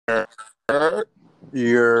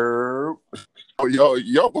You're. Oh,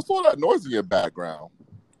 yo, what's all that noise in your background?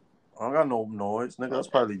 I don't got no noise, nigga. That's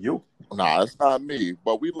probably you. Nah, it's not me.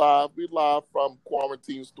 But we live from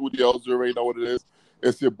Quarantine Studios. You already know what it is.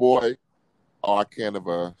 It's your boy. Oh, I can't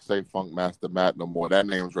ever say Funk Master Matt no more. That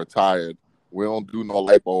name's retired. We don't do no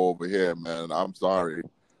lipo over here, man. I'm sorry.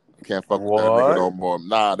 I can't fuck with that nigga no more.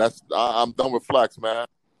 Nah, I'm done with Flex, man.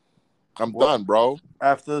 I'm done, bro.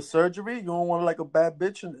 After surgery, you don't want like a bad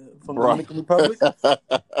bitch from the Dominican Republic?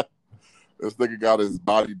 This nigga got his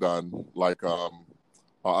body done like an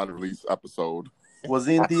unreleased episode. Was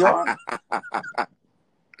he in DR?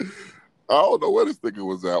 I don't know where this nigga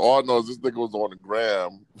was at. All I know is this nigga was on the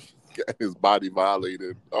gram getting his body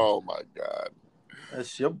violated. Oh my God.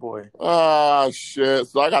 That's your boy. Ah, shit.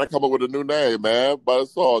 So I got to come up with a new name, man. But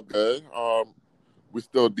it's all good. We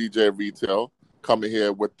still DJ Retail, coming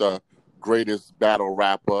here with the greatest battle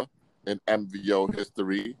rapper in MVO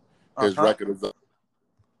history. His record is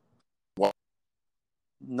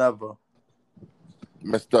never.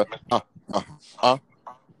 Mr.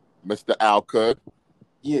 Mr. Alkud.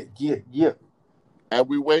 Yeah. And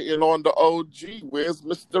we waiting on the OG. Where's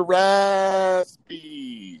Mr.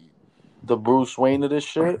 Raspy? The Bruce Wayne of this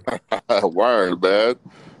shit? Word, man.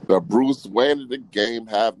 The Bruce Wayne of the game.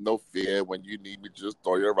 Have no fear. When you need me, just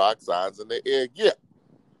throw your rock signs in the air. Yeah.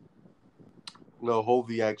 Little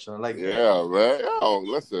Hovey action. I like that. Yeah, man. Yo,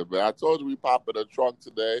 listen, man. I told you we pop in the trunk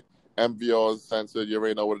today. MVO is censored. You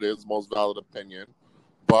already know what it is. Most valid opinion.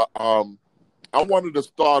 But I wanted to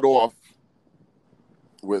start off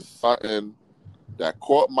with something that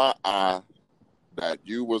caught my eye that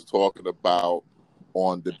you was talking about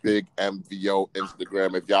on the big MVO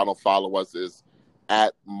Instagram. If y'all don't follow us, it's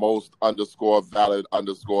at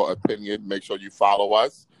most_valid_opinion. Make sure you follow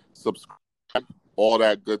us, subscribe, all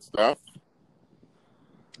that good stuff.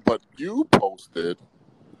 But you posted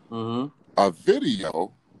a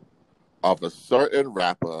video of a certain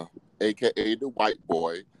rapper, a.k.a. the white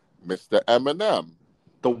boy, Mr. Eminem.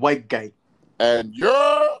 The white guy. And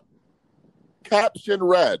your caption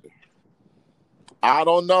read, I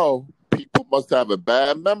don't know, people must have a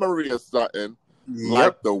bad memory or something. Yep.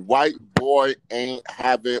 Like the white boy ain't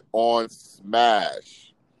have it on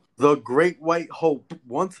Smash. The Great White Hope.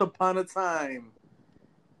 Once upon a time,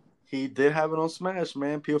 he did have it on Smash,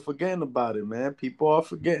 man. People forgetting about it, man. People are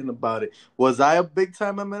forgetting about it. Was I a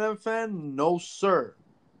big-time Eminem fan? No, sir.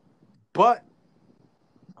 But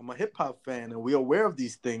I'm a hip-hop fan, and we're aware of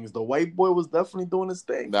these things. The white boy was definitely doing his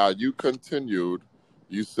thing. Now, you continued.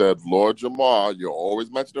 You said Lord Jamar. You're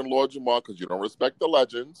always mentioning Lord Jamar because you don't respect the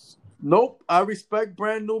legends. Nope. I respect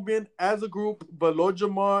Brand Nubian as a group, but Lord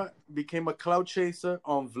Jamar became a clout chaser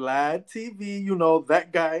on Vlad TV. You know,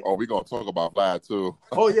 that guy. Oh, we're going to talk about Vlad, too.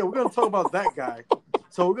 Oh, yeah, we're going to talk about that guy.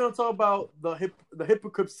 So we're going to talk about the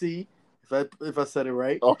hypocrisy, if I said it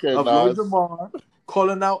right, okay, of Lord Jamar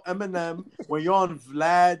calling out Eminem when you're on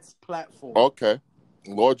Vlad's platform. Okay.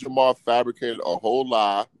 Lord Jamar fabricated a whole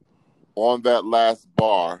lie on that last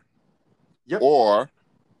bar. Yep. Or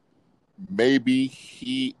maybe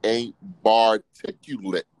he ain't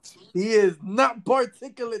barticulate. He is not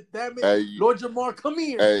particulate, damn it. Lord Jamar, come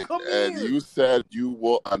here. Come here. And you said you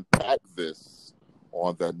will unpack this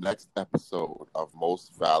on the next episode of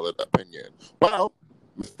Most Valid Opinion. Well,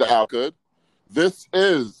 Mr. Alkud, this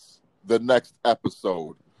is the next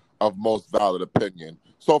episode of Most Valid Opinion.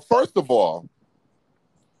 So first of all,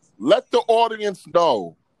 let the audience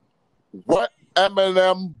know, what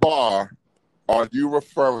Eminem bar are you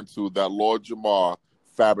referring to that Lord Jamar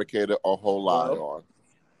fabricated a whole lie on?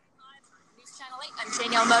 News Channel 8, I'm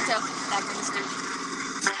Danielle Moto, back in the studio.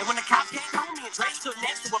 And when the cops came home, me and Dre stood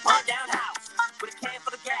next to a burnt down house with a can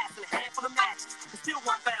full of gas and a handful of matches. And still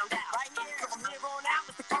one found out. Right here, from here on out,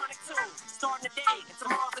 it's the Chronic 2. Starting the day, and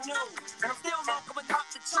tomorrow's the noon. And I'm still local enough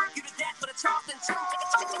to choke you to death with a Charleston chew.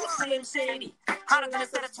 Slim Shady, hotter than a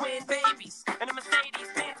set of twin babies. And a Mercedes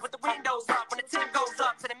Benz with the windows up when the temp goes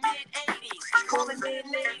up to the mid-80s. Calling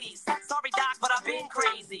in ladies. Sorry, Doc, but I've been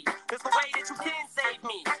crazy. There's no way that you can save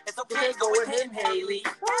me. It's okay, go with him, Haley.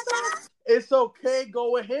 It's okay,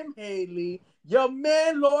 go with him, Haley. Your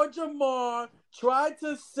man, Lord Jamar, tried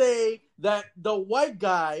to say that the white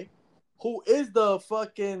guy, who is the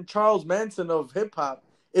fucking Charles Manson of hip-hop,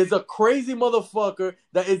 is a crazy motherfucker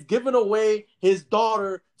that is giving away his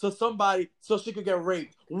daughter to somebody so she could get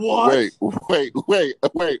raped. What? Wait.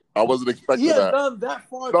 I wasn't expecting that. He has done that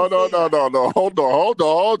far. No.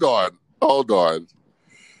 Hold on.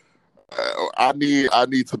 I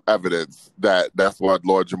need some evidence that that's what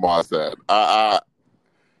Lord Jamar said.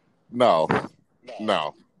 No.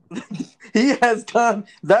 He has gone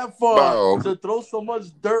that far No. to throw so much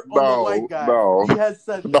dirt on the white guy. No. He has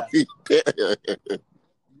said No, that. he did.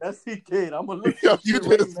 Yes, he did. I'm gonna look Yo, at you shit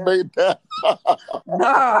right just now. made that.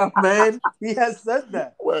 Nah, man. He has said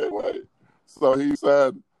that. Wait. So he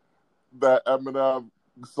said that Eminem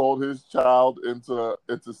sold his child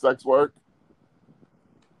into sex work.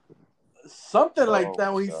 Something like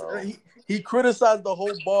that. When no. he criticized the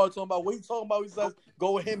whole bar, talking about what he talking about. He says,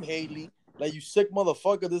 "Go with him, Haley. Like, you sick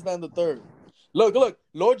motherfucker." This, that, and the third. Look.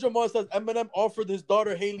 Lord Jamar says Eminem offered his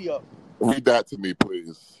daughter Haley up. Read that to me,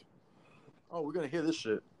 please. Oh, we're gonna hear this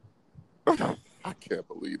shit. I can't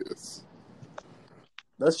believe this.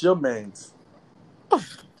 That's your man's.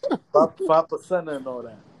 5% and all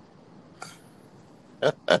that.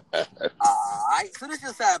 Alright, so this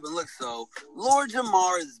just happened. Look, so Lord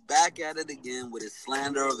Jamar is back at it again with his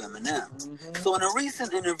slander of Eminem. Mm-hmm. So in a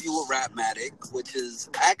recent interview with Rapmatic, which is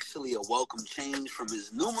actually a welcome change from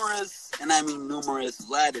his numerous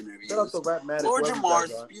Vlad interviews, Shout out to Rapmatic, Lord whoever you Jamar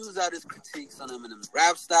guys are. spews out his critiques on Eminem's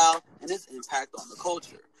rap style and his impact on the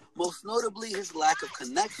culture. Most notably, his lack of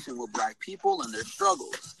connection with black people and their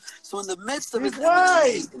struggles. So in the midst of his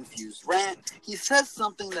hate-infused rant, he says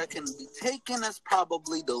something that can be taken as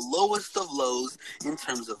probably the lowest of lows in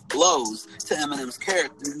terms of blows to Eminem's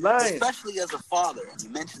character, especially as a father. And he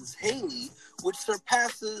mentions Haley, which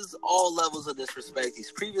surpasses all levels of disrespect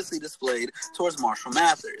he's previously displayed towards Marshall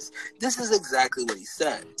Mathers. This is exactly what he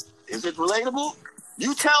said. Is it relatable?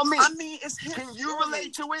 You tell me. I mean, it's his Can you story.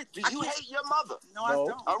 relate to it? Do you hate your mother? No, I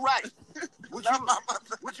don't. All right.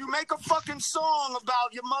 Would you make a fucking song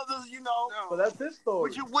about your mother's, But that's his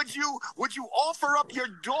story. Would you offer up your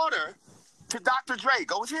daughter to Dr. Dre?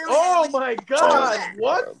 Go with him. Oh my God!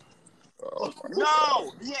 What? Oh,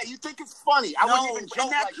 No. Yeah, you think it's funny. I wouldn't even joke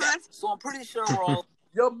like that. So I'm pretty sure we're all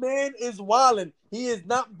Your man is wildin'. He is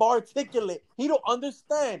not articulate. He don't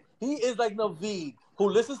understand. He is like Naveed, who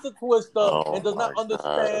listens to Twista and does not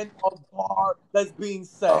understand a bar that's being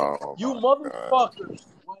said. You motherfuckers,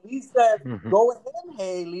 when he says, go with him,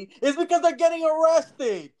 Haley, it's because they're getting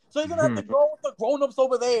arrested. So you're going to have to go with the grown-ups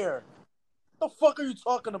over there. What the fuck are you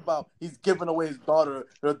talking about? He's giving away his daughter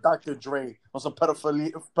to Dr. Dre on some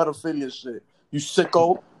pedophilia shit. You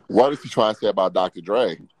sicko. What is he trying to say about Dr.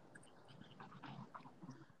 Dre?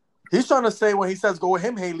 He's trying to say when he says go with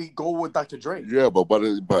him, Haley, go with Dr. Dre. Yeah, but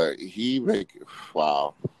he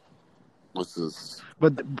wow. What's this?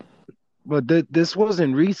 But this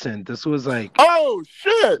wasn't recent. This was like Oh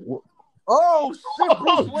shit! Oh shit!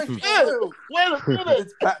 Bruce Wayne. Wait a minute!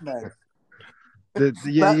 It's Batman. This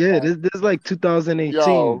is like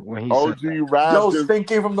 2018 when he OG said Rap Yo, just,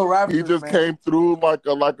 Stinking from the Raptors. he just man. came through like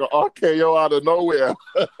a RKO out of nowhere.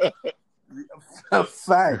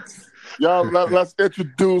 Facts. Yo, let's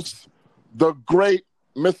introduce the great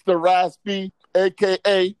Mr. Raspy,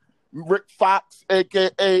 aka Rick Fox,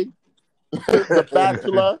 aka the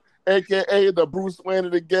Bachelor, aka the Bruce Wayne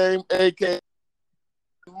of the game, aka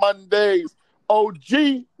Mondays.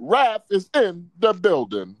 OG Rap is in the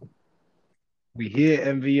building. we here,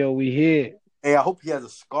 MVO, we here. Hey, I hope he has a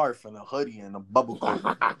scarf and a hoodie and a bubble coat.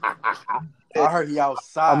 I heard he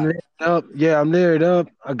outside. I'm layered up. Yeah, I'm layered up.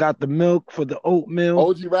 I got the milk for the oatmeal.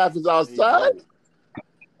 OG Rap is outside.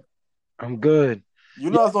 I'm good. You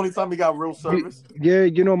know that's the only time he got real service. Yeah, I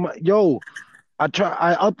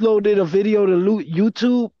uploaded a video to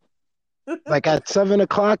YouTube like at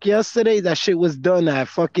 7:00 yesterday. That shit was done at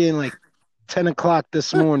fucking like 10:00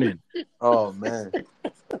 this morning. Oh man.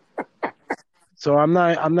 So I'm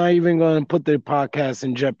not even gonna put the podcast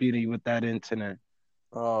in jeopardy with that internet.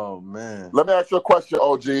 Oh man. Let me ask you a question,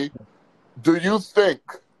 OG. Do you think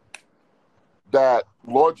that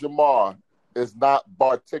Lord Jamar is not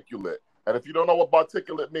barticulate? And if you don't know what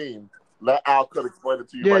barticulate means, let Al could explain it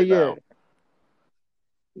to you now.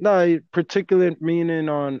 No, particular meaning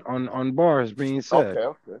on bars being said.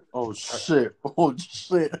 Okay. Oh shit. OG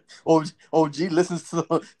listens to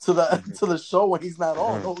the show when he's not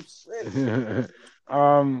on. Oh shit.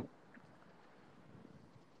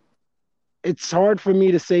 It's hard for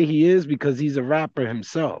me to say he is because he's a rapper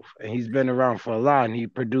himself and he's been around for a lot and he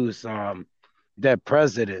produced Dead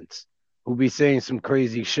Presidents who be saying some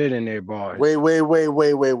crazy shit in their bars. Wait,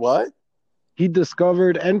 what? He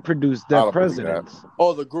discovered and produced Dead Presidents.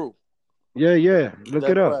 Oh, the group. Yeah. Look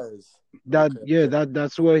Dead it up. Prez.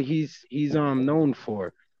 That's what he's known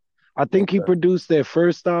for. I think he produced their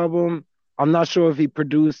first album. I'm not sure if he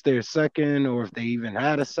produced their second or if they even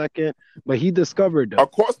had a second, but he discovered them. Of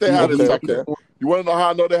course they had a second. You want to know how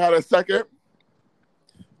I know they had a second?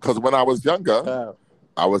 Because when I was younger,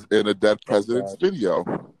 I was in a Dead Presidents video.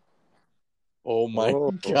 Oh my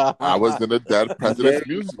God. I was in a Dead Presidents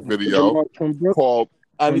music video called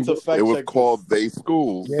I need to From It fact was check called this. They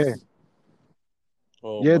Schools. Yeah.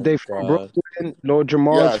 Oh Yeah, my they from god. Brooklyn. Lord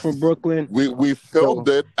Jamar's from Yes. Brooklyn. We filmed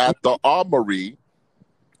So it at the Armory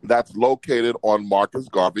that's located on Marcus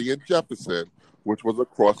Garvey and Jefferson, which was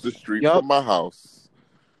across the street yup. from my house.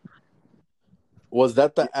 Was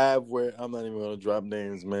that the Av where I'm not even gonna drop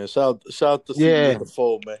names, man? Shout out to CD Yeah. in the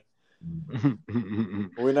fold, man.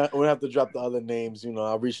 We don't have to drop the other names. You know,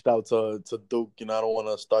 I reached out to Duke. You know, I don't want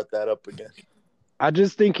to start that up again. I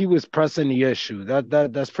just think he was pressing the issue.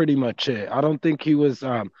 That's pretty much it. I don't think he was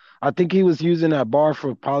I think he was using that bar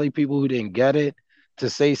for probably people who didn't get it to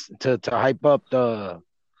say to hype up the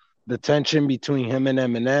tension between him and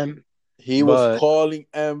Eminem. He was But calling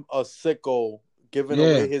M a sicko, giving yeah,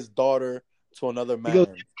 away his daughter to another he goes,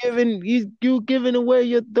 man. you giving away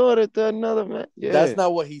your daughter to another man. Yeah. That's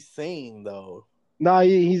not what he's saying, though. No,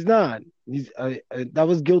 he's not. He's that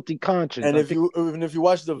was guilty conscience. And I if you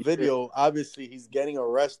watch the video, obviously he's getting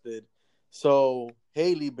arrested. So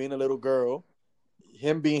Haley, being a little girl,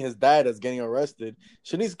 him being his dad is getting arrested.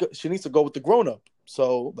 She needs to go with the grown up.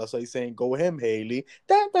 So that's why he's saying, "Go with him, Haley."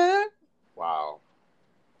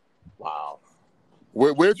 Wow.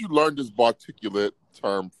 Where'd you learn this particulate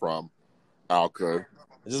term from, Alka?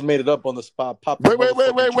 I just made it up on the spot. Pop.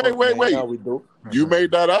 Wait. How we do? You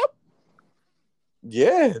made that up?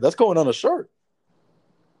 Yeah, that's going on a shirt.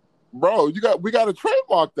 Bro, we got to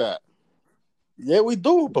trademark that. Yeah, we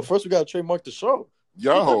do. But first, we got to trademark the show.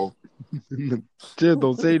 Yo. Just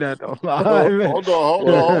don't say that though.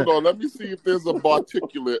 Hold on. Let me see if there's a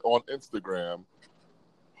particulate on Instagram.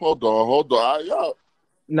 Hold on. Yo.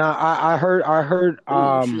 Nah, I heard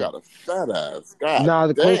Ooh, she got a fat ass. God nah,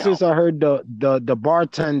 the damn. closest I heard the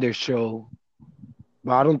bartender show,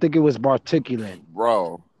 but I don't think it was particulate.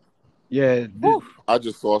 Bro. Yeah. I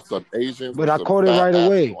just saw some Asians. But I some caught it fat right asses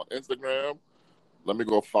away. on Instagram. Let me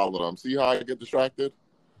go follow them. See how I get distracted?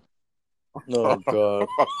 Oh God,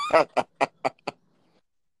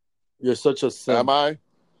 you're such a simp. Am I?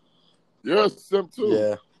 You're a simp too.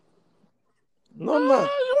 Yeah. No, I'm not.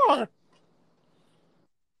 You are.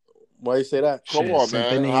 Why you say that? Come Shit, on, simping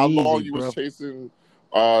man. ain't How long easy, you bro. was chasing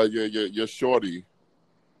your shorty?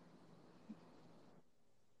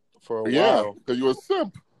 For a Yeah, while. because you a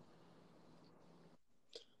simp.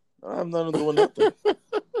 I'm not doing nothing.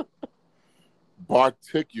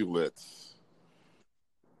 Particulates.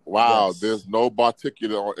 Wow, Yes. there's no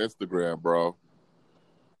particulate on Instagram, bro.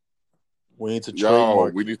 We need to Yo,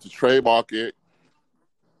 trademark. we need to trademark it.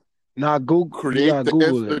 Nah, Google. Create the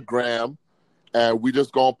Google it. Instagram, and we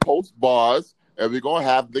just gonna post bars, and we gonna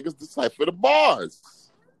have niggas decipher the bars.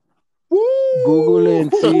 Woo! Google it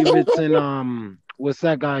and see if it's in what's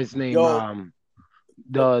that guy's name? Yo,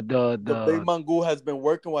 The the big Mangoo has been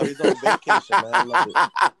working while he's on vacation, man. I love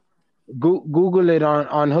it. Google it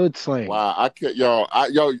on Hood Slang. Wow, I can't,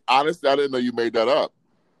 honestly, I didn't know you made that up.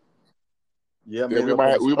 Yeah, Yeah,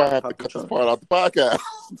 we might have to cut this part out the podcast.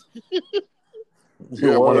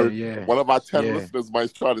 Yeah, Word. one of our 10 Yeah. listeners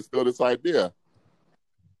might try to steal this idea.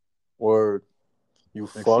 Word. You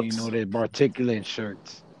Next thing fucks. you know, they're particulate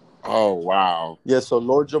shirts. Oh, wow. Yeah, so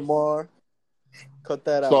Lord Jamar, cut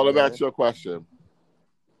that out. So let me man. ask you a question.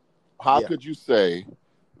 How Yeah. could you say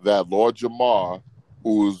that Lord Jamar,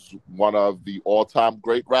 who's one of the all-time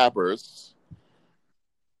great rappers,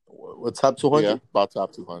 What's top 200? yeah, about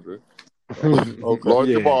top 200, Okay. Lord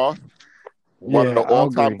Yeah. Jamar, one of the I'll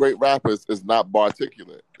all-time agree. great rappers, is not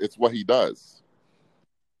particulate. It's what he does.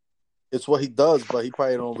 It's what he does, but he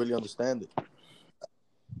probably don't really understand it.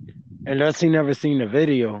 Unless he never seen the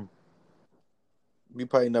video. He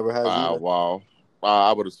probably never has either. Wow.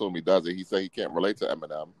 I would assume he does it. He said he can't relate to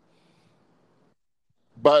Eminem.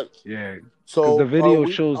 But Yeah. So the video are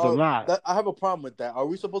we- shows a lot. I have a problem with that. Are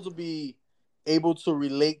we supposed to be able to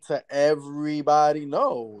relate to everybody?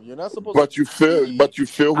 No, you're not supposed. but to you feel be-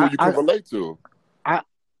 who you can relate to.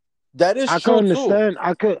 that is I true can too. understand.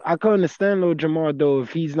 I could understand Lil Jamar though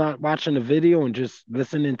if he's not watching the video and just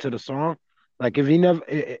listening to the song. Like if he never,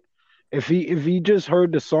 if he just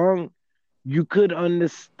heard the song, you could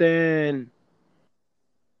understand.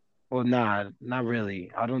 Well, nah, not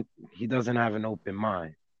really. He doesn't have an open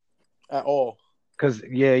mind. At all. Cause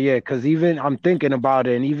even I'm thinking about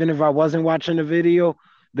it, and even if I wasn't watching the video,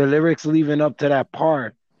 the lyrics leading up to that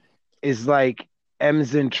part is like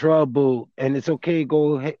M's in trouble, and it's okay.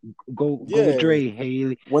 Go Yeah. with Dre,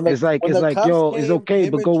 Haley. When It's like cops yo, it's came, okay,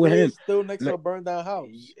 him but and go with Dre him. is still next to Like- a burned down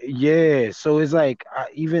house. Yeah, so it's like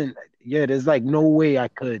there's like no way I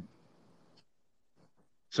could.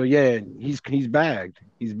 So yeah, he's bagged.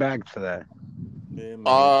 He's bagged for that. Yeah,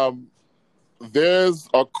 man. There's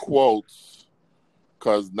a quote,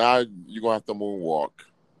 because now you're gonna have to moonwalk.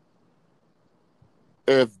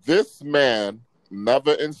 if this man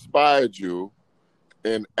never inspired you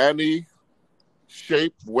in any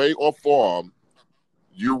shape, way, or form,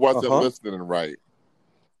 you wasn't listening right.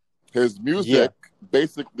 His music,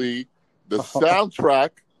 basically, the soundtrack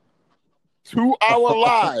to our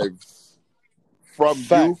lives from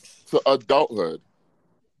youth to adulthood.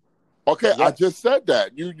 Okay, yes. I just said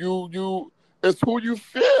that. You. It's who you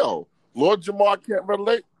feel. Lord Jamar can't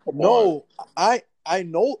relate. Come on. I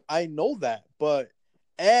know that, but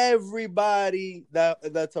everybody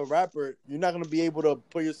that's a rapper, you're not gonna be able to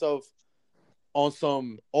put yourself on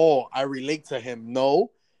some. Oh, I relate to him.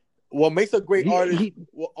 No, what makes a great artist,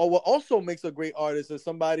 what also makes a great artist, is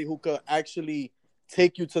somebody who could actually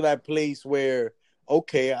take you to that place where,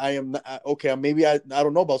 okay, maybe I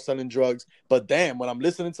don't know about selling drugs, but damn, when I'm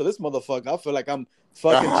listening to this motherfucker, I feel like I'm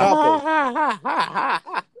fucking Chapo.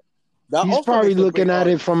 He's probably looking at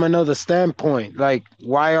it from another standpoint. Like,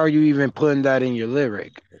 why are you even putting that in your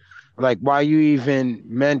lyric? Like, why are you even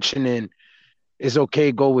mentioning it's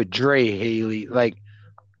okay go with Dre, Haley? Like,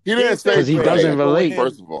 he didn't say because he doesn't relate.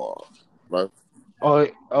 First of all, right?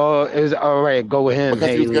 Is all right. Go with him, because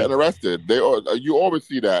Haley. He was getting arrested. You always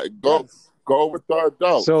see that. Go with the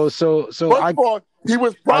adults. So First of all, he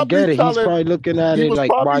was probably I get it. He's probably looking at it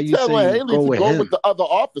like, why you saying Haley go with him? With the other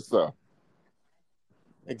officer.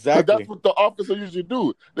 Exactly. That's what the officer usually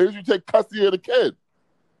do. They usually take custody of the kid.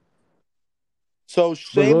 So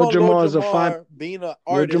shame on Lord Jamar being an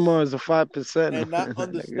artist. Lord Jamar is a 5% and not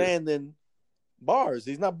understanding bars.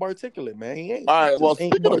 He's not barticulate, man. He ain't. All right. Well,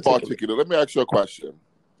 speaking of barticulate, let me ask you a question.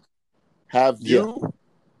 Have you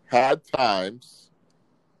had times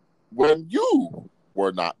when you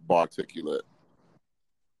were not barticulate?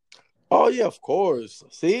 Oh yeah, of course.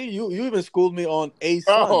 See, you even schooled me on A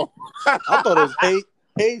Son. Oh. I thought it was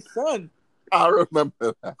Hey Son. I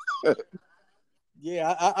remember that.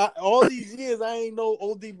 Yeah, I all these years I ain't know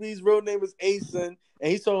ODB's real name is A Son,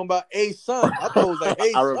 and he's talking about A Son. I thought it was like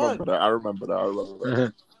Hey Son. I remember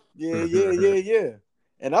that. Yeah.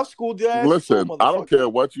 And I've schooled your ass. Listen, I don't care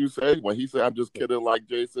what you say. When he said I'm just kidding like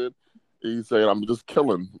Jason, he's saying I'm just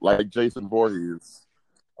killing like Jason Voorhees.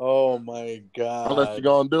 Oh my God! Unless you're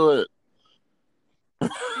gonna do it.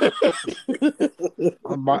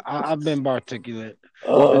 I've been barticulate.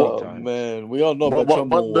 Oh man, we all know about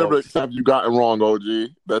what lyrics have you gotten wrong, OG?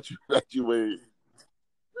 That you ain't.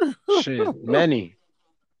 Shit, many.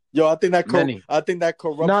 Yo, I think that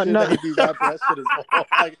corruption that he be rapping, that shit is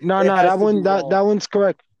like, that one's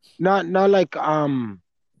correct. Not like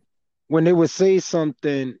when they would say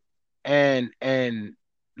something and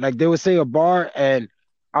like they would say a bar and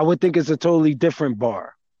I would think it's a totally different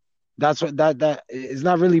bar. That's what that is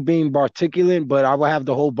not really being barticulate, but I would have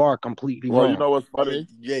the whole bar completely wrong. You know what's funny?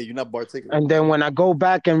 Yeah, you're not barticulate. And then when I go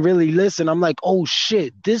back and really listen, I'm like, oh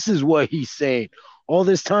shit, this is what he's saying. All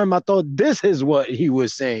this time I thought this is what he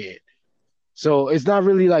was saying. So it's not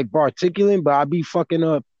really like barticulate, but I be fucking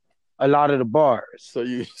up a lot of the bars. So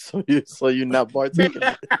you're not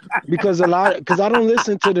barticulate. because I don't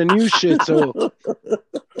listen to the new shit. So,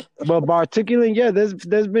 but barticulate, yeah, there's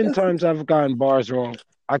been times I've gotten bars wrong.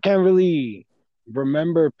 I can't really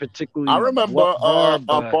remember particularly. I remember a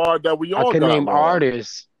bar that we all I can got name wrong.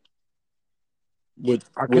 Artists.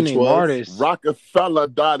 I can name artists. Rockefeller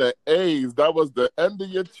died of AIDS. That was the end of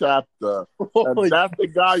your chapter. And that's the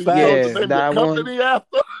guy you chose to name the company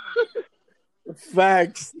after.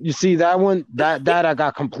 Facts. You see that one? That I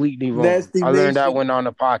got completely wrong. Nasty I learned that Nation. one on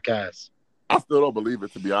the podcast. I still don't believe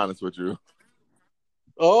it, to be honest with you.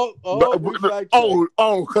 Because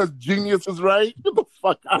Genius is right? Get the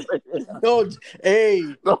fuck out of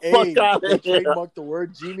here. No, fuck out of here. Trademark the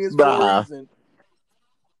word genius for a reason.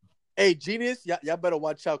 Hey, Genius, y'all better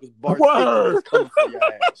watch out because Bart is coming for your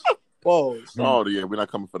ass. Pause. Oh, yeah, we're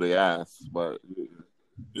not coming for the ass, but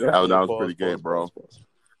that was pretty gay, bro.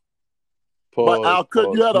 But Al,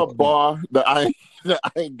 you had a bar that I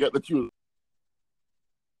ain't get that you.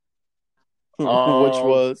 Which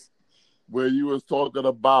was? Where you was talking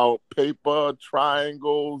about paper,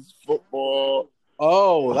 triangles, football.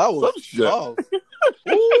 Oh, that was tough.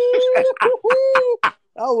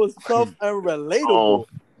 That was tough and relatable.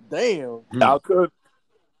 Damn. How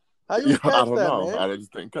you catch I don't that, know. man? I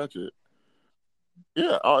just didn't catch it.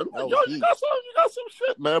 Yeah. You got some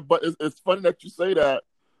shit, man. But it's funny that you say that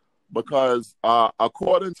because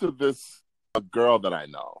according to this girl that I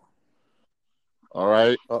know, all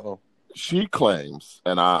right? Uh-oh. She claims,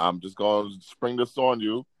 and I'm just going to spring this on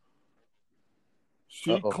you.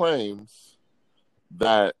 She claims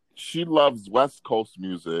that she loves West Coast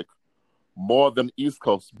music more than East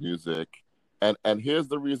Coast music. And here's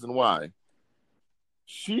the reason why.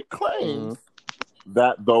 She claims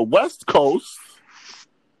that the West Coast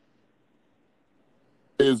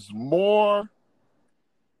is more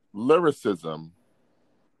lyricism,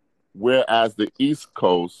 whereas the East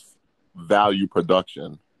Coast value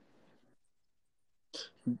production.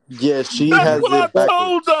 Yeah, she That's has what I it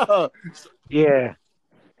backwards. told her. Yeah.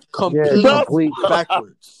 Complete complete.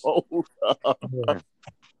 backwards.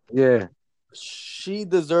 Yeah. She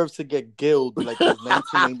deserves to get killed like it's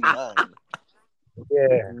 1989.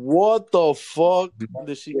 Yeah. What the fuck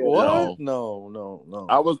did she? Yeah. What? No.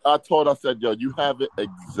 I told her, I said, yo, you have it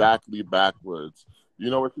exactly backwards.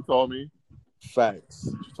 You know what she told me?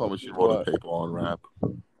 Facts. She told me she wrote a paper on rap.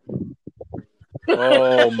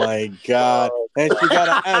 Oh my god! And she got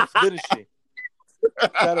an F, didn't she?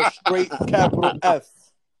 Got a straight capital F.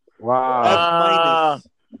 Wow. F minus.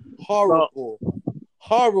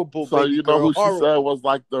 Horrible, So baby you know girl. who she Horrible. said was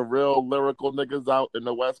like the real lyrical niggas out in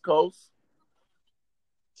the West Coast?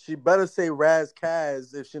 She better say Raz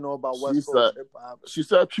Kaz if she know about West Coast hip hop. She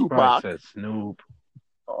said Tupac. Said Snoop.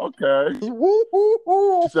 Okay. She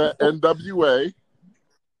said NWA.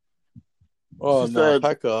 Oh She no, said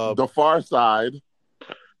pack up. The Far Side.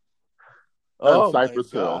 And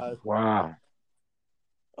Cypress Hill. Wow.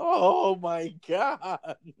 Oh my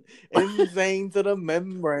god! Insane to the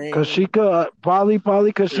membrane. Cause she could probably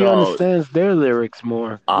because she understands their lyrics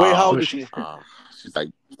more. Wait, how old is she? She's like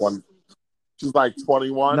 20. She's like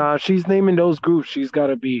 21. Nah, she's naming those groups. She's got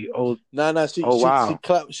to be old. Nah. She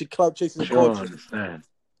clout chasing the She don't culture. understand.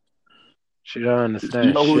 She don't understand.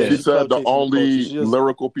 You know who shit. she said the only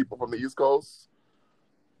lyrical people from the East Coast?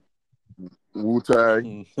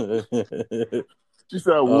 Wu-Tang. She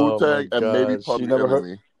said Wu-Tang and maybe Public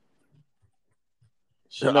Enemy.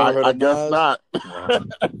 She never heard of I guess Nas? not.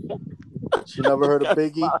 She never heard of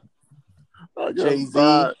Biggie?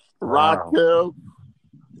 Jay-Z? Rakim?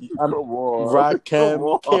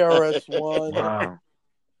 Rakim, KRS-One? Wow.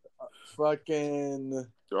 Fucking...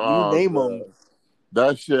 you name them.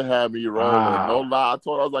 That shit had me rolling. Wow. No lie. I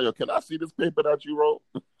told her, I was like, yo, can I see this paper that you wrote?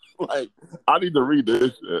 Like, I need to read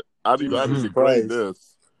this shit. I need to grade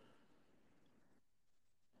this.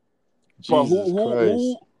 But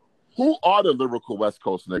who are the lyrical West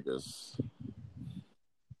Coast niggas?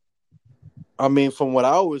 I mean, from what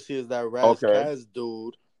I always hear is that Raz Kaz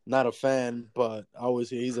dude. Not a fan, but I always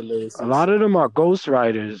hear he's a lyricist. A lot of them are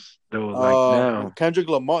ghostwriters, though, like now. Kendrick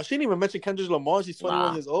Lamar. She didn't even mention Kendrick Lamar. She's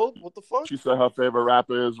 21 years old. What the fuck? She said her favorite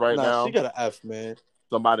rapper is now. She got an F, man.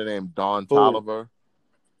 Somebody named Don Toliver.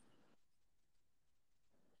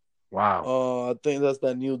 Wow. I think that's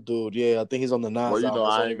that new dude. Yeah, I think he's on the Nas. Well, you know,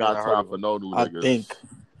 I ain't got time for no new niggas.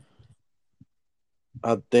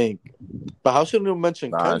 I think. But how should you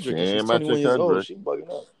mention Kendrick? She ain't She's 21 years old. She bugging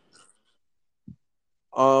up.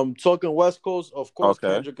 Talking West Coast, of course,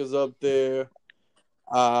 Kendrick is up there.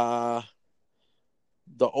 The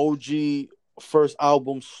OG first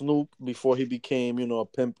album, Snoop, before he became, a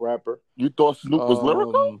pimp rapper. You thought Snoop was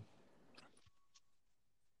lyrical?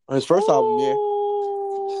 His first album, yeah.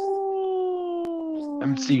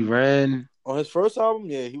 MC Ren. On his first album,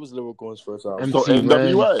 yeah, he was lyrical on his first album. So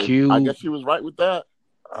NWA, Q. I guess she was right with that.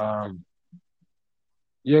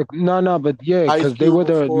 Yeah, no, but yeah, because they were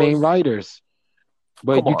the main writers.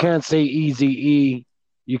 But you can't say Eazy-E.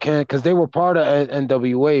 You can't, because they were part of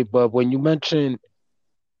NWA. But when you mention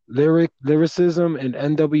lyricism and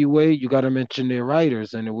NWA, you got to mention their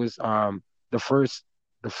writers. And it was from the first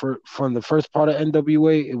part of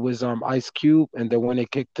NWA, it was Ice Cube, and then when they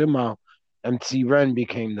kicked him out, MC Ren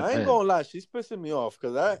became the. I ain't gonna lie, she's pissing me off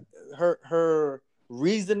because her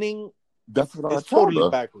reasoning is totally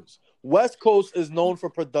backwards. West Coast is known for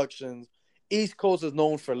productions. East Coast is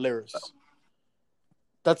known for lyrics.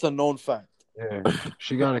 That's a known fact. Yeah,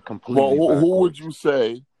 she got it completely. Well, who would you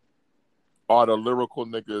say are the lyrical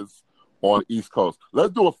niggas on East Coast?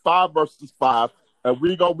 Let's do a 5 versus 5, and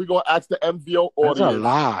we gonna ask the MVO audience. That's a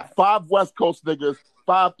lot. 5 West Coast niggas,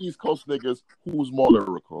 5 East Coast niggas. Who's more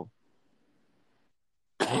lyrical?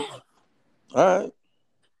 All right.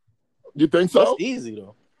 You think so? That's easy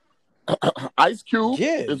though. Ice Cube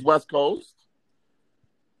is West Coast.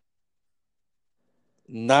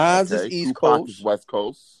 Nas is East Tupac Coast. Is West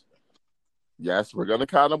Coast. Yes, we're gonna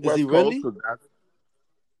count him West Coast. Really?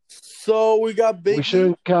 So we got Biggie. We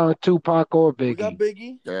shouldn't count Tupac or Biggie. We got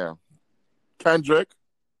Biggie. Yeah. Kendrick.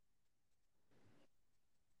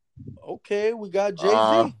 Okay, we got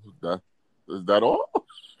Jay-Z. Is that all?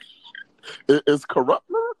 Is Corrupt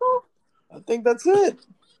lyrical? I think that's it.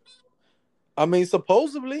 I mean,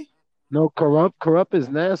 supposedly. No, Corrupt is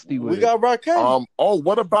nasty with We got Rakim.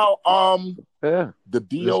 What about the DOC?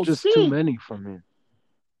 There's just too many from him.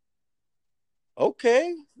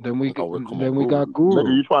 Okay. Then we got Guru.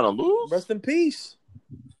 Nigga, you trying to lose? Rest in peace.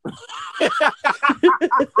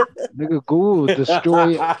 Nigga, Google would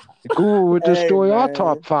destroy. Google would destroy our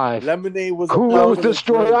top 5. Lemonade was Google a would popular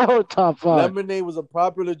destroy drink. our top 5. Lemonade was a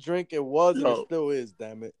popular drink. It was and it Yo. still is.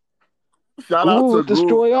 Damn it. Shout Google out to would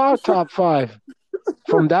destroy our top 5.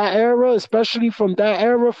 From that era, especially from that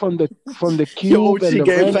era, from the Cube and the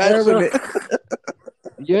Red era.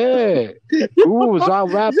 Yeah, Guru was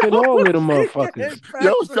out rapping all of the motherfuckers.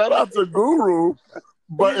 Yo, shout out to Guru.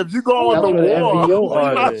 But if you go on That's the what war, MVO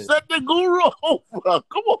I artist. set the Guru over.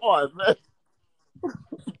 Come on, man.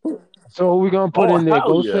 So who we gonna put in there?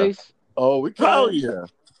 hell yeah. Ghostface? Oh, we Hell can. yeah.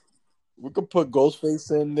 We could put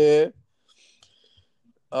Ghostface in there.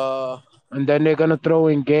 And then they're gonna throw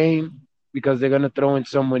in Game because they're gonna throw in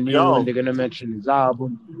someone new Yo. and they're gonna mention his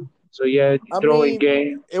album. So yeah, I throw in mean,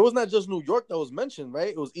 Game. it was not just New York that was mentioned, right?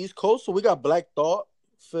 It was East Coast. So we got Black Thought,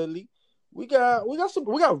 Philly. We got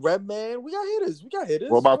Redman. We got hitters.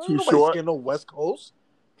 What about Too Nobody's Short? scared no West Coast.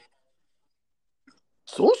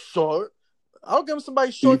 Too Short. I'll give him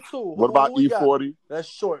somebody short too. What about Who we got? E40? That's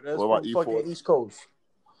short. That's What about from fucking E40? East Coast.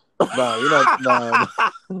 Nah, you're not.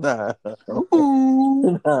 Nah.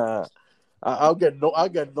 I'll get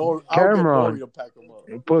Cameron. Nori to pack him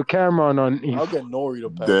up. Put Cameron on. I'll get Nori to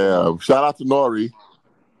pack him up. Damn. Shout out to Nori.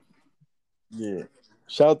 Yeah.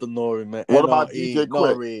 Shout out to Nori, man. What about NRE, DJ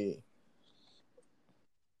Quick? Nori.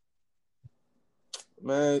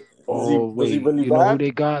 Man, Oh was he wait, really you know who back?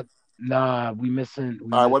 they got? Nah, we missing.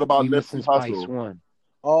 All right, what about we missing Nipsey Spice Hussle? One?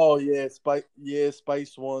 Oh yeah,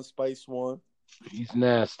 Spice One. He's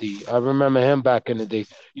nasty. I remember him back in the day.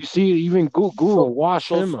 You see, even Google wash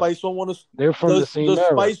So him up. Spice One want to. They're from the same Does era.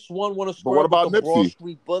 Spice One want to square what about with the Broad Nipsey?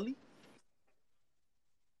 Street Bully?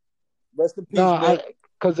 Rest in peace, Nah, Nick.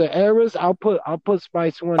 because the eras, I'll put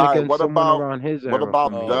Spice One All right, against what someone about- around his era. What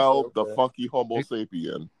about for me. Bell, okay. the funky Homo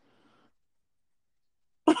sapien?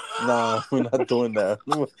 Nah, we're not doing that.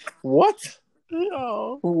 What?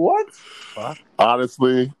 Yo. What?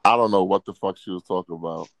 Honestly, I don't know what the fuck she was talking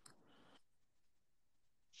about.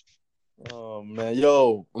 Oh man,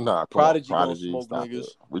 yo, Nah, come Prodigy on, gonna smoke stop niggas. it.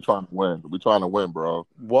 We trying to win. We trying to win, bro.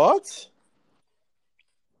 what?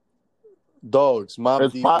 Dogs, Mob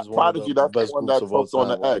It's Deep is one Prodigy. of the That's the best one groups that of all choked on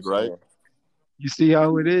time. the egg, right? You see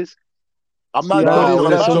how it is? I'm not Yeah, joking. it is. I'm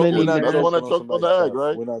There's not so joking. many That's the one that joking choked on the somebody's egg,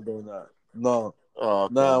 right? We're not doing that. No, Oh,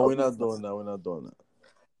 okay. nah, we're not doing that. We're not doing that.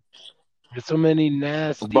 There's so many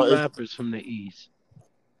nasty But it's- rappers from the East.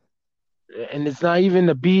 And it's not even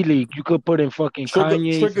the B League. You could put in fucking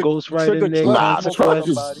Kanye's Ghostwriter Trigger in there. Trust Nah, smoke Trudge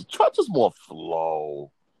somebody. is more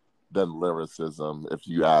flow than lyricism, if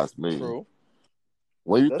you ask me. True.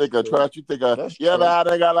 When you That's think of true. Trudge, you think of, That's yeah, true. nah,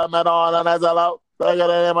 they got a man on and that's hello. They got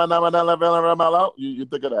a man on and hello. You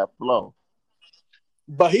think of that flow.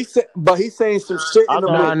 But he's saying some shit I in the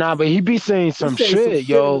know. mix. Nah, but he be saying some saying some shit, shit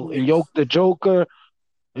yo. in the And mix. Yoke the Joker.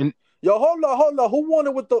 Yo, hold on. Who won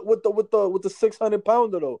it with the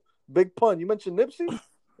 600-pounder though? Big Pun. You mentioned Nipsey.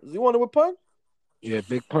 Is he won it with Pun? Yeah,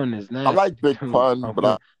 Big Pun is nasty. I like Big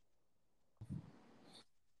Pun,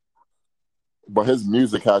 but his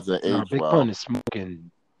music hasn't aged Big well. Pun is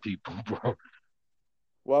smoking people, bro.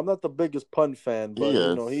 Well, I'm not the biggest Pun fan, but He is.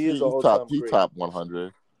 you know he is He's an all-time He great. top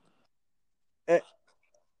 100.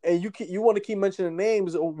 And you want to keep mentioning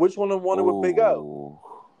names. Which one won it with Big L? Ooh.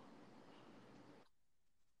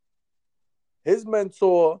 His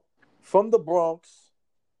mentor from the Bronx,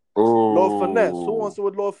 Ooh. Lord Finesse. Who wants it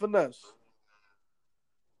with Lord Finesse?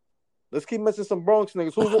 Let's keep mentioning some Bronx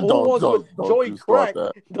niggas. Who wants it with don't Joey you start Crack?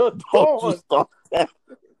 that. The Don't you Dawn. start that.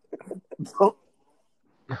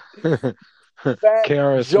 Fat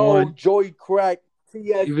KRS Joe, One. Joey Crack,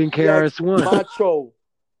 TX, Even KRS One. Macho.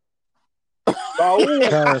 Raul.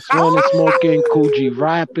 KRS One is smoking. Coogee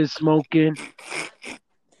Rap is smoking.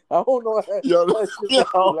 I don't know how Yo, that shit yo.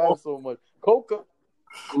 makes me laugh so much. Coca.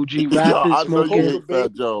 Coogee Yo, Rap I is know you smoking. hate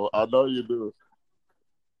Fat Joe. I know you do.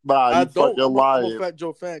 Nah, I you don't. fucking I'm a lying. Fat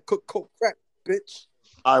Joe fan. Coke crack, bitch.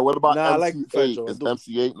 All right, what about Nah, I like MC8? Fat Joe. I Is do.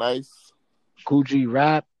 MC8 nice? Coogee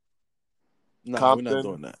Rap. Nah, Compton. we're not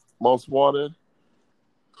doing that. Most Wanted?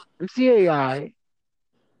 MCAI.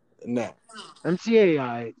 Nah.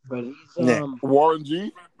 MCAI. But he's Nah. Warren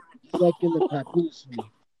G? he's like in the papoose.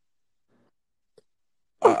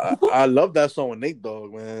 I love that song with Nate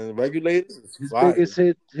Dogg, man. Regulated.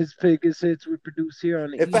 His biggest hits were produced here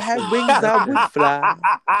on the If East I had Coast. wings, I would fly.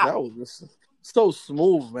 That was just so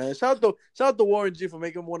smooth, man. Shout out to Warren G for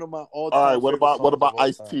making one of my all-time. All right, what favorite about songs of all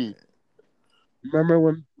Ice-T? time. Remember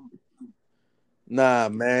when? Nah,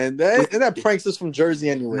 man. That pranks us from Jersey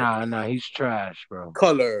anyway. Nah, he's trash, bro.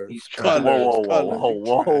 Colors. He's trash.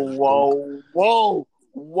 Whoa.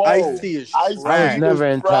 Ice-T is Ice-T trash. I was never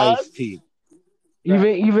into trash? Ice-T.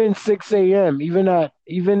 Even 6 a.m.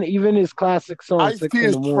 Even his classic song Ice-T 6 in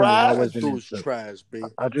is the morning. I trash. wasn't Dude's into. trash, B.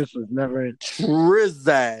 I just was never in.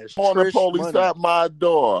 Trizash. On the Trish police Money. at my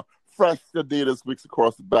door. Fresh Adidas mix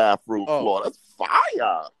across the bathroom floor. That's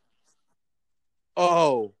fire.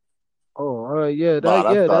 Oh. Yeah, Nah,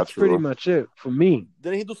 that's not that's pretty true. much it for me.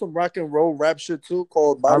 Didn't he do some rock and roll rap shit too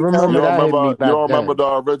called I Body remember Count? that hit me You back don't remember then.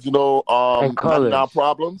 the original And 99 Colors.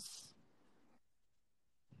 Problems?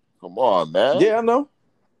 Come on, man. Yeah, I know.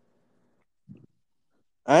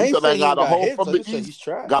 I He ain't said I saying he got a got hoe hits. from I the just said he's east,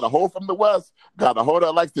 trash. got a hoe from the west, got a hoe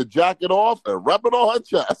that likes to jack it off and rub it on her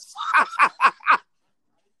chest.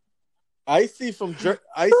 I see from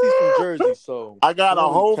Jersey, so I got a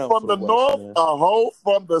don't really hoe count from for the West, north, man. a hoe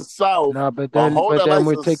from the south, Nah, but a hoe that then likes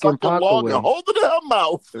we're to taking suck it Pac long away. and hold it in her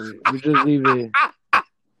mouth. So we just leave it.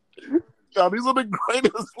 Yeah, these are the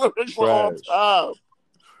greatest lyrics of all Trash. time.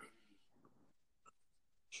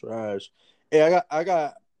 Trash. Hey, I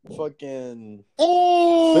got fucking.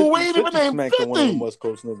 Ooh, wait a minute, smacking one of them 50. West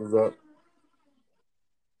Coast niggas up.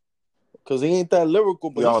 Cause he ain't that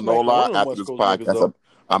lyrical, but Yo, he's no smacking lie, one of them after West this Coast niggas podcast, up.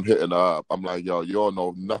 I'm hitting her up. I'm like, yo, you don't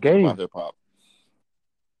know nothing Game. about hip hop.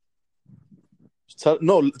 Tell her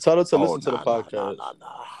to listen to the podcast.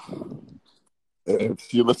 Nah. If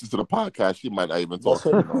she listens to the podcast, she might not even talk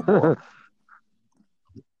to me no more.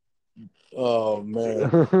 Oh man,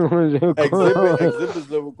 Exhibit's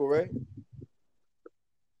lyrical, right?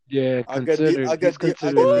 Yeah, I got he's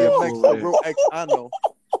considered DMX, lyrical. a real ex. I know.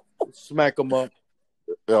 Smack him up.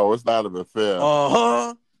 Yo, it's not even fair.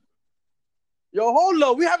 Yo, hold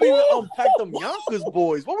up. We haven't even unpacked them Yonkers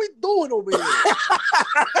boys. What we doing over here?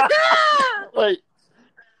 Wait.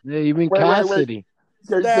 Yeah, you mean Cassidy?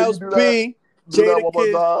 Styles P, Jada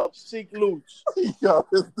Kiss, Sheik Luch. Yo,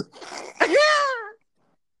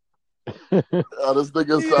 this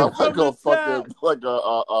nigga sounds like a fucking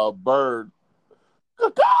a bird.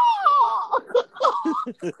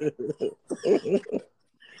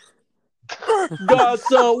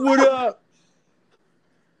 Godson, what up?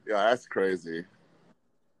 Yeah, that's crazy.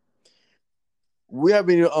 We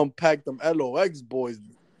haven't even unpacked them LOX boys.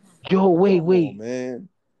 Yo, wait. Come on, man.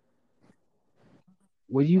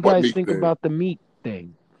 What do you What guys Meek think thing? about the Meek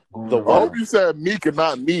thing? The I what? hope you said Meek and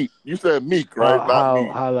not Meek. You said Meek, right? Not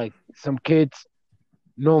Meek. How like some kids.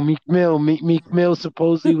 No, Meek Mill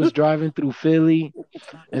supposedly was driving through Philly,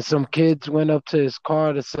 and some kids went up to his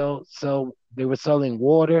car to sell. They were selling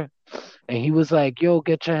water, and he was like, "Yo,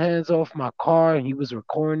 get your hands off my car!" And he was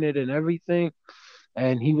recording it and everything.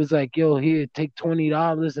 And he was like, "Yo, here, take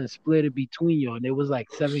 $20 and split it between you." And it was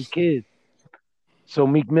like 7 kids. So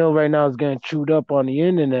Meek Mill right now is getting chewed up on the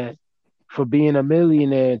internet for being a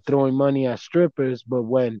millionaire and throwing money at strippers. But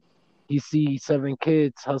when he sees 7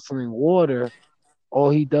 kids hustling water, all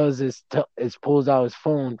he does is pulls out his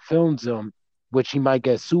phone, films them, which he might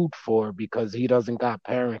get sued for because he doesn't got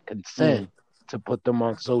parent consent to put them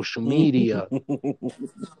on social media,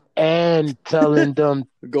 and telling them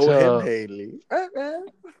Go him, Haley,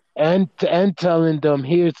 and telling them,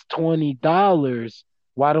 here's $20.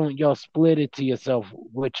 Why don't y'all split it to yourself?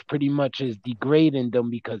 Which pretty much is degrading them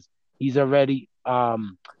because he's already a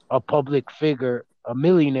public figure, a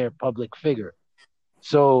millionaire public figure.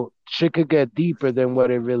 So shit could get deeper than what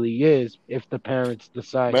it really is if the parents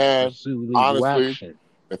decide to pursue legal action.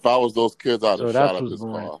 If I was those kids, I'd have shot up his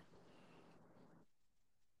going. car.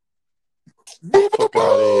 Fuck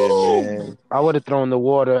out of here, man. I would have thrown the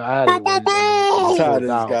water at it. I'm tired of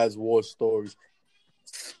this guy's war stories.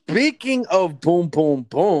 Speaking of boom, boom,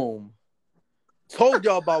 boom, told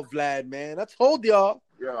y'all about Vlad, man. I told y'all.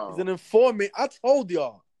 Yo. He's an informant. I told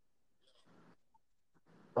y'all.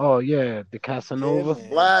 Oh, yeah, the Casanova. Yeah,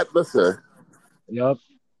 Vlad, listen. Yup.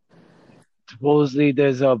 Supposedly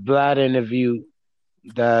there's a Vlad interview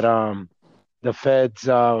that the feds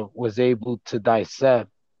was able to dissect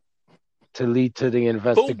to lead to the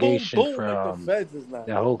investigation boom, boom, for like the feds is not.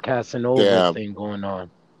 the whole Casanova thing going on.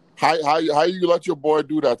 How you let your boy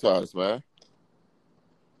do that to us, man?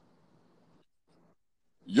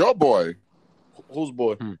 Your boy. Whose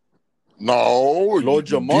boy? No, Lord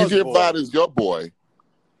Jamar's DJ boy. Vlad is your boy.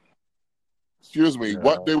 Excuse me.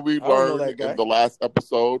 What did we learn in the last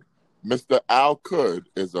episode? Mr. Al Kud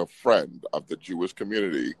is a friend of the Jewish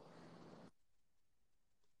community.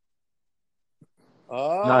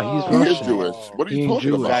 Nah, he's He is Russian. Jewish. What are you talking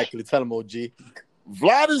Jewish. about? Exactly. Tell him, OG.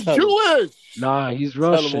 Vlad is Jewish. Nah, he's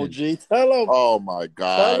Tell Russian. him, OG. Tell him. Oh my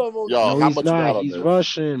God. Tell him, OG. Yo, No, how he's much you got not. on He's this?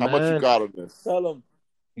 Russian, How much you man. got on this? Tell him.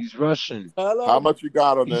 He's Russian. Tell him. How much you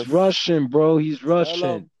got on this? He's Russian, bro. He's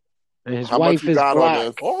Russian. And his wife is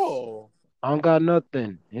black. Oh. I don't got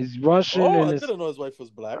nothing. He's Russian Oh, and I his... didn't know his wife was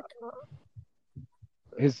black.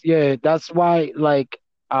 That's why, like,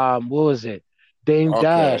 what was it? Dame Okay.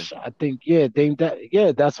 Dash, I think, Dame Dash,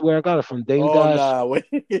 that's where I got it from. Dame Oh Dash. nah, wait.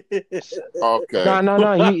 Okay.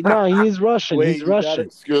 He is Russian. Wait, He's you got Russian. it.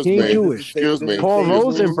 Excuse He ain't me. Wait, Jewish. Excuse this me. is Paul Dame's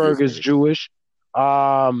Excuse me. room. Rosenberg Excuse is me. Jewish.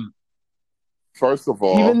 First of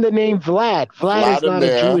all, Even the name Vlad. Vlad is not a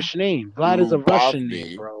Vladimir Jewish name. Vlad is a Russian name,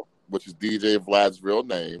 Lubavny, bro. which is DJ Vlad's real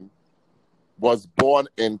name, was born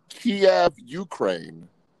in Kiev, Ukraine.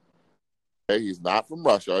 Okay, he's not from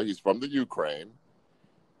Russia. He's from the Ukraine.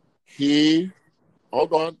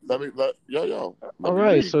 Hold on. Let me All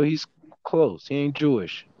right, read. so he's close. He ain't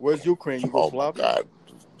Jewish. Where's Ukraine? Oh my Yugoslavia?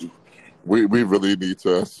 God. We really need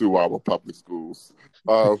to sue our public schools.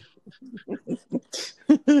 Yo,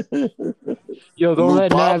 don't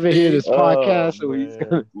let Nava hear this podcast. Oh,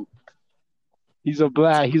 man. He's a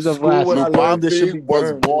Vlad School where I supporter. learned this should Lubavny be was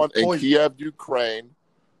burned. born It's in poison. Kiev, Ukraine,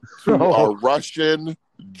 to a Russian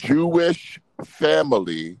Jewish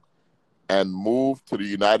family and moved to the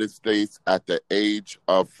United States at the age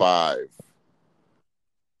of 5.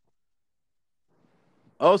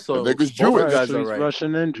 Also, The nigga's both Jewish. you guys So are he's right.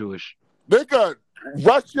 Russian and Jewish. Nigga, The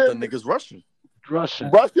Russian nigga's Russian. Russian.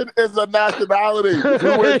 Russian is a nationality.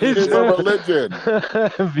 Jewish is a religion.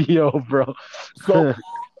 VO, bro. So,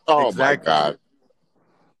 oh Exactly.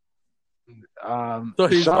 my So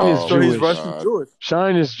he's Shine is oh, so he's Jewish. Russian Jewish.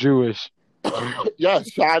 Shine is Jewish. God. Yeah,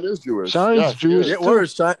 Shine is Jewish. Shine's Yes, he Jewish. is. Yeah, word.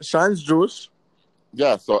 Shine's Jewish.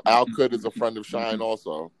 Yeah, so Al Kud is a friend of Shine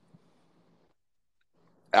also.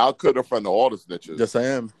 Al Kud a friend of all the snitches. Yes, I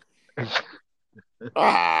am.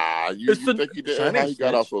 You think he didn't? Shine How ain't he got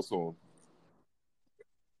snitch. out so soon?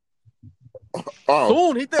 Oh,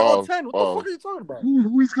 Soon, he did all 10. What the fuck are you talking about?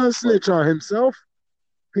 Who's gonna snitch on himself?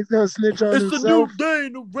 He's gonna snitch on It's the himself. new day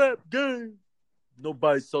in the rap game.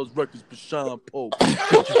 Nobody sells records but Sean Pope.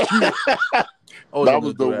 that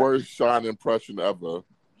was the worst Shine impression ever.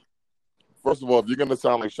 First of all, if you're gonna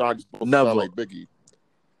sound like Shine, you're supposed to sound like Biggie.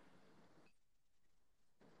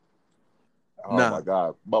 Oh my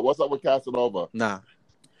God! But what's up with Casanova? Nah,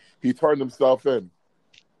 he turned himself in.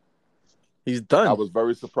 He's done. I was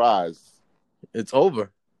very surprised. It's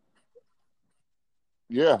over.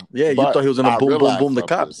 Yeah. Yeah, you thought he was gonna boom the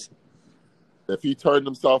cops. If he turned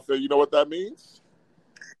himself in, you know what that means?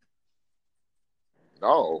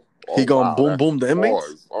 No. He gonna boom the inmates?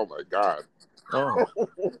 Pause. Oh my God. Oh.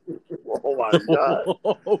 Oh my God.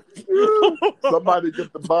 Somebody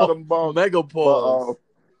get the bottom bunk. Mega pause.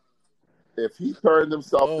 If he turned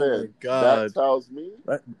himself in, that tells me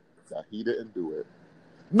that he didn't do it.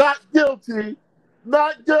 Not guilty.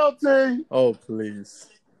 Not guilty. Oh, please.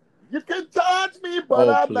 You can charge me, but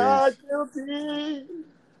I'm not guilty.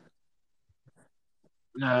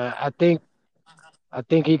 Nah, I think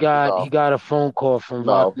he got a phone call from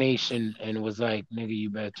Rock Nation and was like, "Nigga, you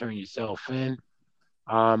better turn yourself in.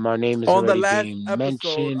 Our name is already being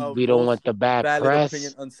mentioned. We don't want the bad press."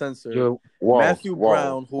 Opinion Uncensored. Matthew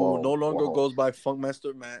Brown, who no longer goes by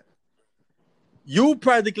Funkmaster Matt, you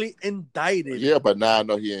practically indicted. Yeah, but now I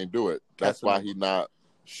know he ain't do it. That's why he not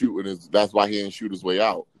shooting that's why he ain't shoot his way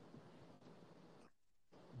out.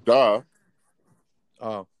 Duh.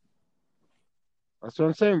 Oh. That's what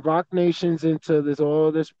I'm saying. Rock Nation's into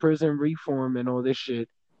all this prison reform and all this shit.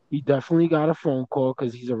 He definitely got a phone call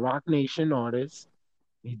because he's a Rock Nation artist.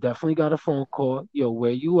 He definitely got a phone call. Yo,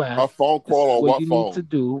 where you at? A phone call on what you phone? Need to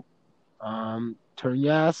do. Turn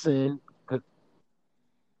your ass in.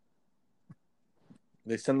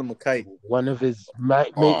 They send him a kite. One of his. Come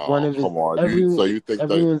on. So you think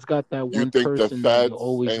everyone's got that one you think person the feds that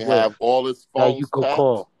always ain't have all his phones that you could tapped?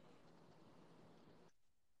 call?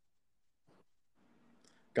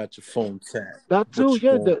 Got your phone tapped. That too,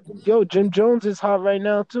 yeah. Jim Jones is hot right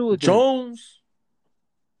now too. Again. Jones.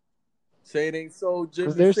 Say it ain't so, Jim.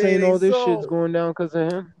 Because they're saying all this shit's going down because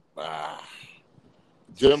of him.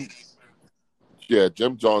 Jim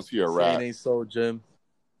Jones here, right? Say it ain't so, Jim.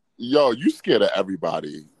 Yo, you scared of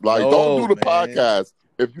everybody. Like, don't do the podcast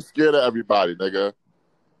if you scared of everybody, nigga.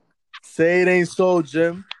 Say it ain't so,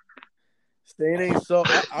 Jim. Say it ain't so.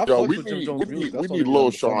 Yo, we need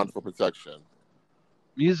Lil Sean for protection.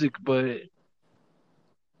 Music, but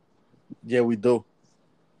yeah, we do.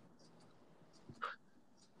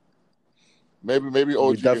 Maybe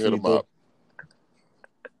OG can hit him up.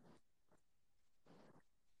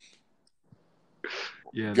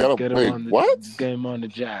 Yeah, get him on the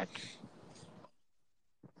jack.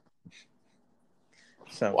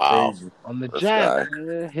 Wow. Crazy. On the jack.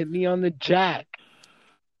 Hit me on the jack.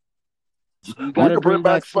 We can bring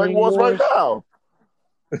back Slang Wars right now.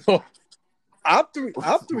 After we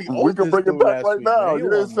can bring it back right now. You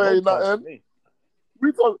didn't say nothing.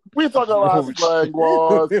 We talking about slang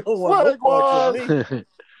wars. We don't want no Slang parts wars.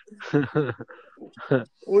 of me.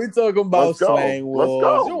 We talking about Let's go. slang wars. Let's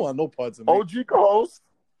go. You don't want no parts of me. OG co-host.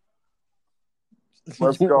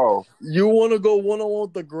 Let's go. You want to go one-on-one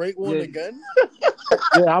with the great one Yeah. again?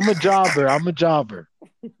 Yeah, I'm a jobber. I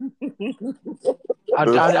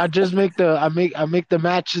just make the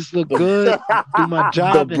matches look good, do my The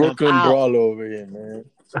job, and Brooklyn I'm out. Brawler over here, man.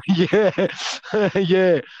 Yeah,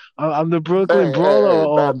 yeah. I'm the Brooklyn Brawler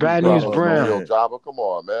or Bad News Brown. Brown. Yo, Jabba, come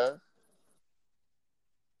on, man.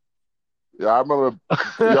 Yeah, I remember.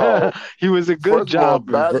 Yo, He was a good first of all,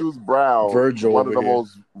 jobber. Bad News Brown, Virgil one of over the here.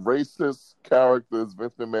 most racist characters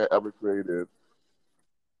Vince McMahon ever created.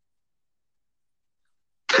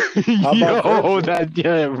 How about Yo,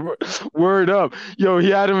 Virgil? word up. Yo, he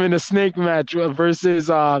had him in a snake match versus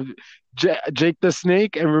Jake the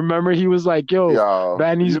Snake, and remember he was like, "Yo, Yo,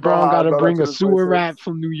 Bad News you know Brown how I got to know bring that a shit is sewer racist? rat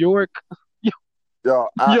from New York." Yo, Yo,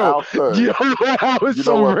 Al could. yo, that was You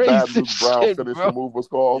know some what Bad racist News Brown shit, finishing bro. move was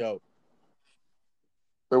called? Yo,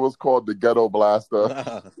 It was called the Ghetto Blaster.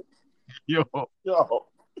 nah. Yo, Yo.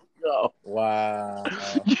 Wow.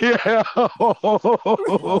 yeah.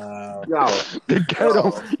 Wow. Yo. The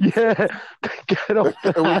ghetto, yeah, the ghetto. It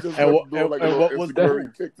was just And him what- doing like a and little what was insecurity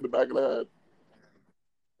that? kick to the back of the head.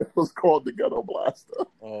 It was called the Ghetto Blaster.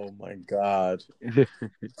 Oh my god.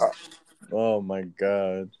 Oh my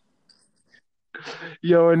god.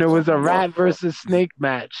 Yo, and it was a rat versus snake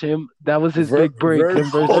match. That was his big break.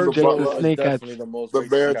 Him versus Virgil Jake the is Snake at definitely the most The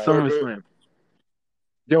racist man character. turned SummerSlam.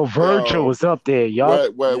 Yo, Virgil was up there, y'all.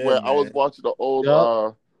 Where Yeah, I was man. watching the old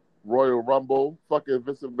Yup. Royal Rumble, fucking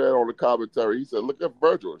Vincent McMahon on the commentary. He said, "Look at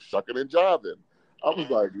Virgil shucking and jiving." I was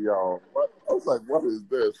like, "Yo, what?" I was like, "What is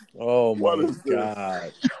this?" Oh What my is this?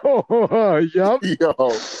 god. Yup.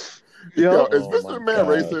 Yo, Yup. is Oh Vincent my McMahon God.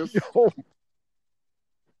 racist? Yo,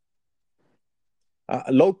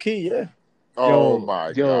 Low key, yeah. Oh Yo, my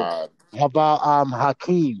yo. God, how about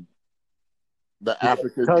Hakeem? the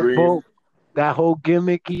African Tugboat, Dream. that whole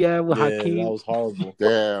gimmick he had with Yeah, Hakeem. that was horrible.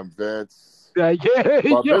 Damn, Vince. Yeah, But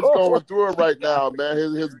yo. Vince going through it right now, man.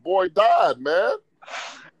 His boy died, man.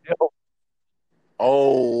 Yo.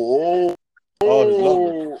 Oh, Oh, his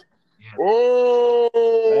lover.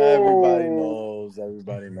 oh. Everybody knows.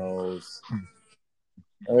 Everybody knows.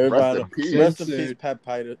 Everybody in knows. peace. Rest in peace, Pat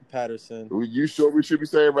Patterson. You sure we should be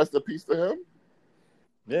saying rest in peace to him?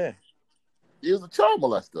 Yeah, He was a child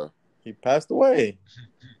molester. he passed away.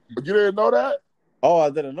 But you didn't know that? Oh,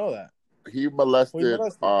 I didn't know that. He molested,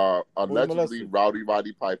 molested? allegedly Rowdy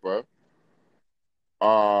Roddy Piper.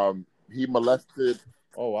 He molested.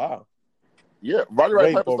 Oh wow. Yeah, Roddy Roddy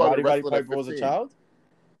Wait, Piper but started Roddy wrestling at Piper was a 15.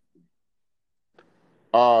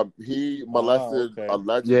 child? He molested okay.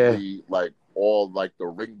 allegedly like all like the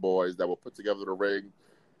ring boys that were put together the ring,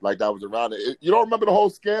 like that was around it. You don't remember the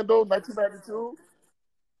whole scandal, 1992?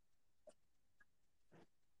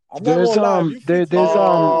 I'm not There's gonna lie. If you there's fix it,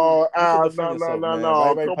 Oh, you Al, can defend yourself, man. no.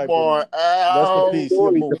 Roddy Come Piper, on, Rest Al. in peace. He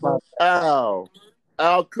a move.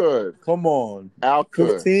 Al could. Come on. Al could.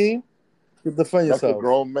 15? You defend That's a yourself.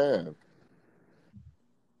 grown man.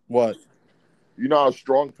 What? You know how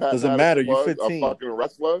strong Pat Doesn't Patterson matter, you was, 15. a fucking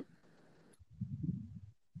wrestler?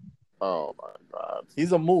 Oh, my God.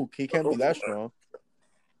 He's a mook. He can't be that strong.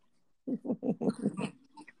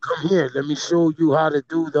 Come here, let me show you how to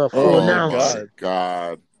do the full Oh, my announce.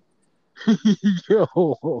 God.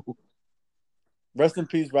 Yo, Rest in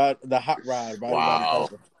peace, the hot rod. Roddy Wow.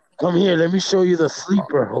 Piper. come here, let me show you the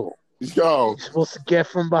sleeper hold. Yo, You're supposed to get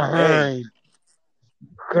from behind.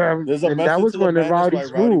 Grab, There's a and method that was to the one of madness why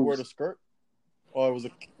Roddy's Roddy wore moves. the skirt. Or it was a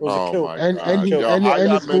oh kilt. my And God. he, Yo, and how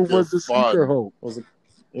y'all his move making was the sleeper fun hold.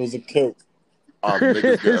 It was a kilt. of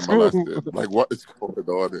niggas His getting move. molested? Like, what is going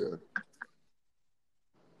on here?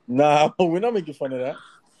 Nah, we're not making fun of that.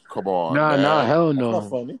 Come on, Nah, man. hell That's not no.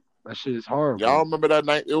 funny. That shit is horrible. Y'all remember that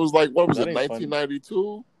night? It was like, what was That it, ain't funny.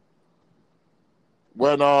 1992?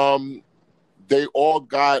 When they all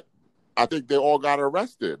got, I think they all got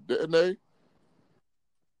arrested, didn't they?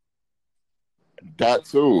 That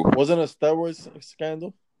too. Wasn't a steroids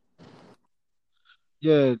scandal?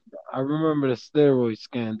 Yeah, I remember the steroid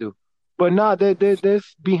scandal. But nah,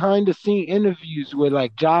 there's behind the scene interviews with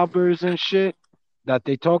like jobbers and shit that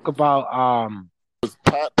they talk about It was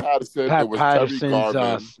Pat Patterson. Pat it was Terry Patterson's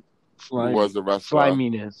Garvin who was the wrestler.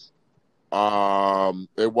 sliminess.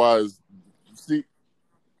 It was, see,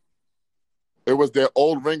 it was their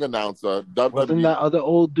old ring announcer. Wasn't that other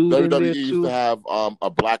old dude in WWE there used too? to have a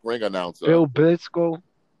black ring announcer Bill Briscoe.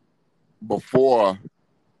 before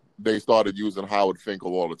they started using Howard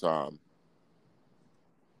Finkel all the time.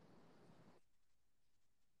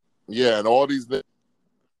 Yeah, and all these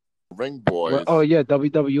Ring Boys. Oh yeah,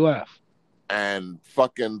 WWF. And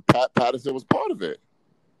fucking Pat Patterson was part of it.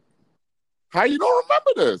 How you don't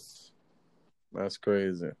remember this? That's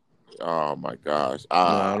crazy. Oh my gosh. No,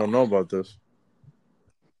 I don't know about this.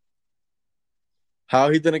 How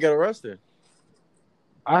he didn't get arrested?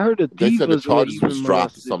 I heard the They said the Divas were charges was even dropped or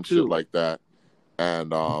molested some too. shit like that.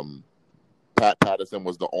 And Pat Patterson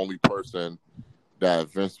was the only person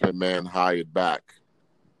that Vince McMahon hired back.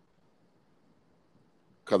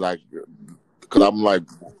 Cause I'm like,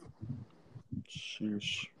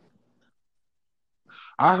 Sheesh.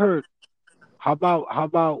 I heard. How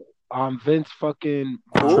about Vince fucking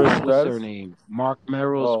Trish what's Stratus? her name? Mark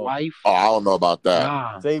Merrill's Oh. wife? oh, I don't know about that.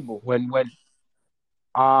 Nah. Sable. When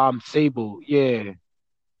Sable, yeah.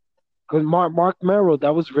 Cause Mark Merrill,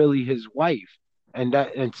 that was really his wife. And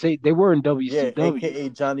say they were in WCW. Yeah, aka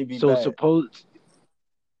Johnny B. So Bad.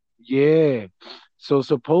 So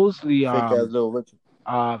supposedly Fake ass Little Richard.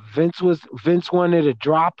 Vince wanted to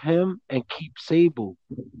drop him and keep Sable.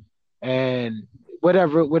 And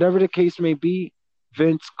whatever the case may be,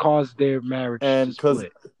 Vince caused their marriage to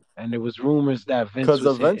split. And there was rumors that Vince was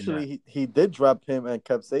because eventually he did drop him and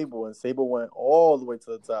kept Sable, and Sable went all the way to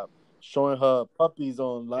the top, showing her puppies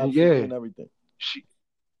on live TV and everything.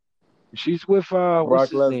 She's with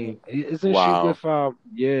what's his name? Isn't she with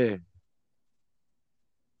yeah?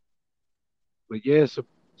 But yeah,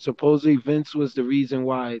 supposedly Vince was the reason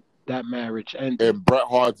why that marriage ended. In Bret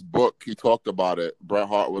Hart's book, he talked about it. Bret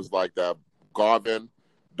Hart was like that. Garvin,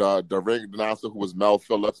 the ring announcer who was Mel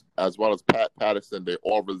Phillips, as well as Pat Patterson, they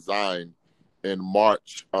all resigned in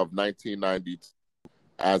March of 1992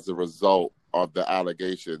 as a result of the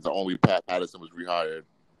allegations. Only Pat Patterson was rehired.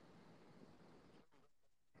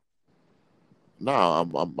 Nah,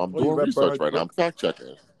 I'm doing research right now. I'm fact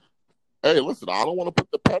checking. Hey, listen, I don't want to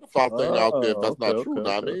put the pedophile thing out there if that's not true.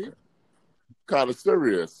 I mean, kind of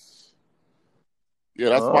serious. Yeah,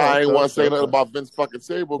 that's why I ain't want to say nothing about Vince fucking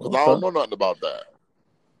Sable, because I don't know nothing about that.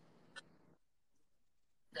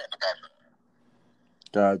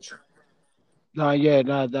 Gotcha.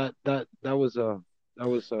 That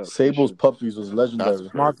was Sable's puppies was legendary.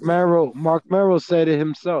 Mark Merrill said it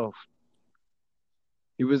himself.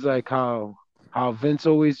 He was like how Vince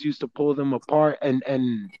always used to pull them apart, and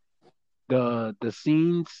the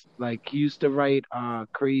scenes, like he used to write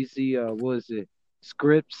crazy what was it,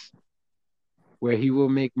 scripts where he will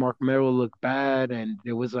make Mark Merrill look bad, and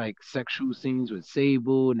there was like sexual scenes with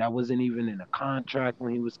Sable, and that wasn't even in a contract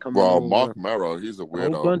when he was coming over. Mark Merrill, he's a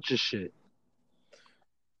weirdo. A whole bunch of shit.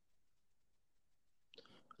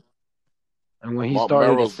 And when he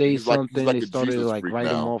started to say something, they started to like write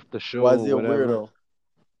him off the show. Why is he a weirdo?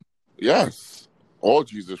 Yes, all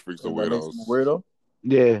Jesus freaks are weirdos. Weirdo?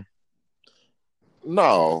 Yeah.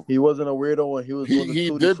 No, he wasn't a weirdo when he was doing the he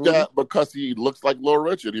Tutti did Frutti? That because he looks like Little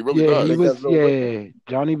Richard. He really does. He was,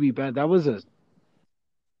 Johnny B. Bad. That was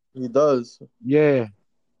He does. Yeah,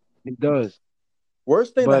 he does.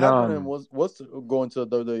 Worst thing that happened to him was going to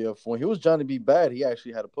the WWF. When he was Johnny B. Bad, he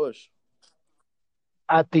actually had a push.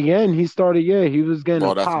 At the end, he started. Yeah, he was getting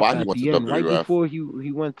a pop why he at went the to end, WWF. right before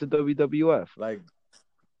he went to WWF. Like,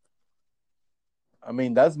 I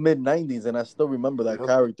mean, that's mid-90s, and I still remember that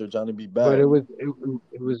character, Johnny B. Bad. But it was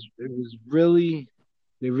really,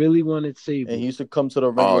 they really wanted Sable. And he used to come to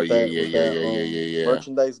the ring with that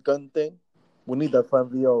merchandise gun thing. We need that for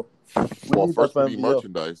MVO. We need that for MVO.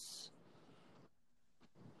 Merchandise.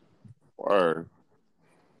 Word.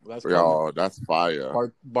 That's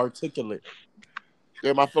fire. Barticulate.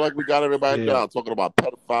 Damn, I feel like we got everybody down talking about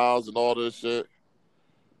pedophiles and all this shit.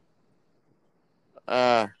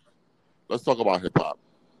 Let's talk about hip hop.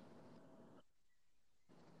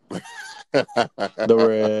 The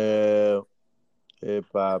real hip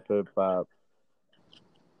hop.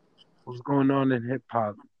 What's going on in hip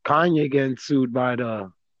hop? Kanye getting sued by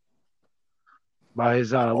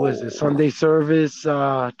his what is it, Sunday service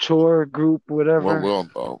chore group, whatever.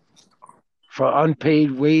 Well, for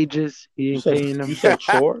unpaid wages. He ain't paying them. You said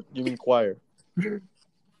chore? You mean choir?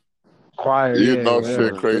 Choir, you yeah. know whatever.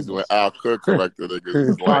 Shit crazy when Al could correct the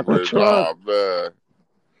niggas' language. Oh, man.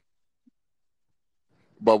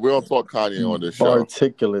 But we don't talk Kanye on this show.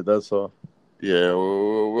 Articulate, that's all. Yeah,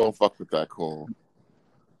 we don't fuck with that cool.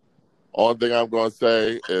 Only thing I'm going to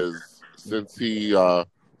say is, since he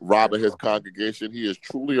robbed his congregation, he is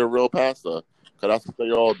truly a real pastor. Because that's what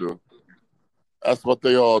they all do. That's what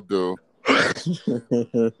they all do.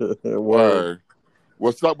 Word.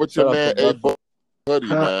 What's up with your man, A. Hoodie,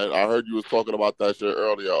 man? I heard you was talking about that shit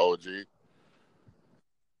earlier, OG.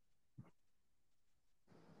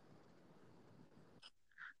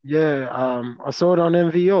 Yeah, I saw it on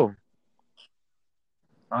MVO.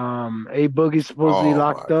 A Boogie supposedly Oh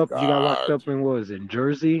locked my up. He got locked God. up in what was it, in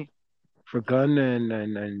Jersey for gun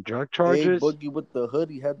and drug A charges Boogie with the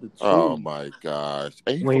hoodie had the Oh cheese. my gosh.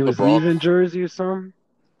 Ain't he when he from the was leaving Bronx? Jersey or something.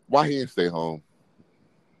 Why he didn't stay home?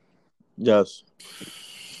 Yes,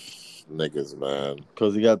 Niggas, man.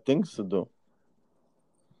 because he got things to do.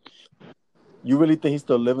 You really think he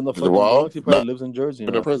still live in the fucking Well, Bronx? He probably not lives in Jersey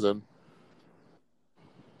in the now. prison.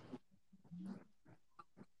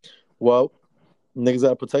 Well, niggas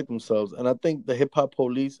gotta protect themselves, and I think the hip hop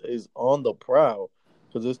police is on the prowl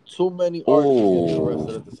because there's too many artists getting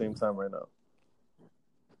arrested at the same time right now.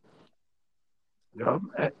 Yup.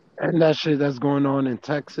 And that shit that's going on in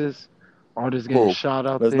Texas, artists getting Who? shot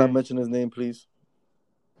out Let's there. not mention his name, please.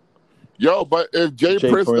 Yo, but if Jay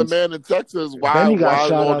Jay Prince the Prince. man in Texas, why Benny got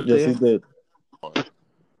shot all out Yes, there. he did.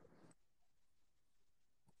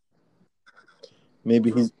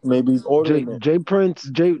 Maybe he's ordering it. Jay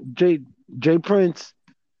Prince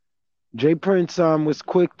was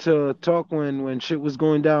quick to talk when shit was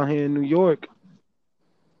going down here in New York.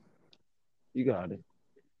 You got it.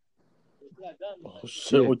 Oh,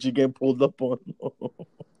 shit, Yeah. what you get pulled up on?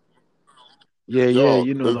 Yeah, Yo,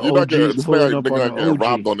 you know, the you're not getting, OG this pulling man up nigga on not the getting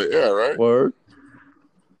robbed OG. on the air, right? Word.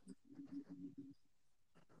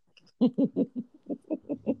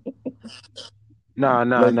 Nah.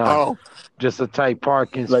 Oh, Just a tight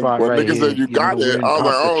parking Like, spot when right nigga here. said you You know, got we it, didn't I was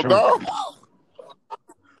like, pop the oh trunk. no.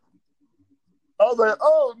 I was like,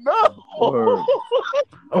 oh no. Word.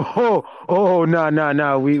 Oh,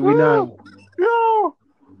 nah. We not. Yo,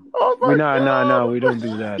 I was We like, nah. We don't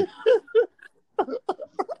do that.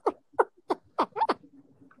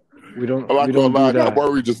 We don't. I'm not We gonna don't lie, I do got that.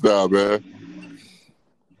 worried just now, man.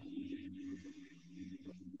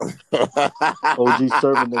 OG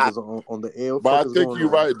serving niggas on the air. What But I fuck is think going you're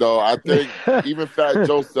on? right, though. I think even Fat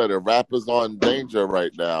Joe said it. Rappers on danger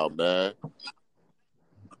right now, man.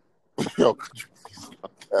 Yo, could you please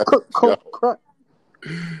stop that?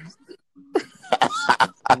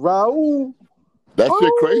 Raul. That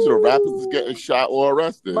shit crazy. The rappers is getting shot or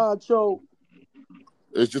arrested. Macho.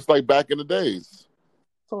 It's just like back in the days.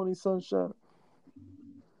 Tony Sunshine.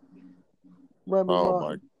 Remy Oh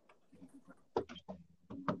Martin.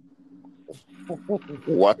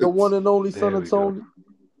 What? The one and only There son we of Tony.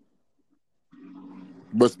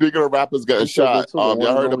 But speaking of rappers getting He said that shot, too, the one y'all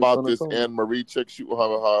and heard only about son of this Tony. Anne Marie chick shooting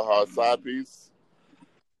her side piece?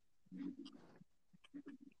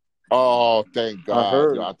 Oh, thank God. I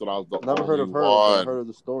heard. Yo, I thought I was the Never heard only of her, but I one. heard of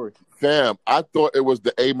the story. Fam, I thought it was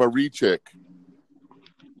the A. Marie chick.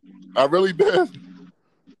 I really did.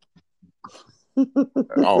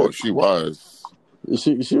 Oh, she was.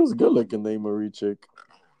 She was good looking, the Marie chick.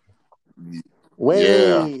 Wait,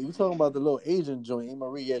 Yeah. you talking about the little Asian joint,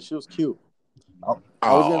 Marie? Yeah, she was cute.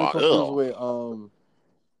 I was getting confused with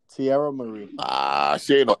Tiara Marie.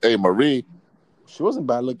 She ain't no A. Marie. She wasn't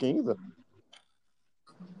bad looking either.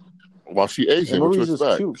 Well, she Asian. And What you Marie's just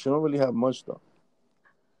expect? cute. She don't really have much though.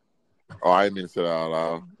 Oh, I didn't mean to say that out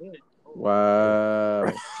loud.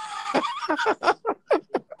 Wow.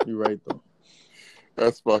 You're right though.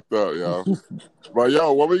 That's fucked up, yo. But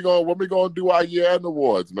yo, when we gonna do our year-end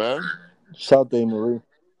awards, man? Shout out to Marie.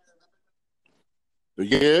 The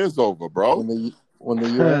year is over, bro. When the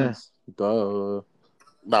year ends. Duh.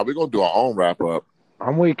 Nah, we're gonna do our own wrap up.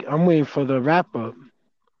 I'm waiting for the wrap up.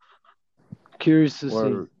 Curious to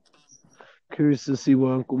see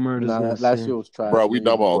what Uncle Murder's gonna say. Last year was trash. Bro, we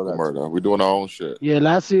done with Uncle Murder. We're doing our own shit. Yeah,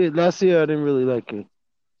 last year I didn't really like it.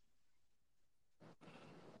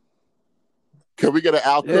 Can we get an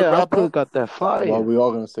Al Could Yeah, wrap Al up? got that fire. Well, we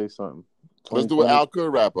all gonna say something. Let's do an Al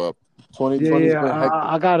Could wrap up. 2020's been hectic.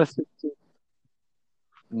 I got a 16.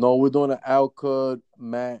 No, we're doing an Al Could,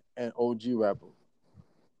 Matt, and OG wrap up.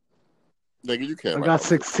 Nigga, you can't. I got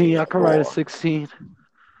 16. I can write a 16.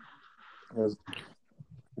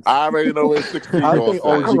 I already know where 16 I going think to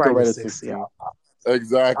OG say. can write a 16.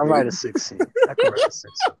 Exactly. I write a 16. I can write a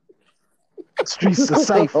 16. Streets of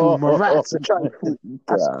Cypher, my rats are trying to.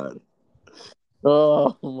 God.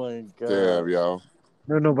 Oh my God. Damn, yo.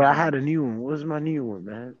 No, but I had a new one. What was my new one,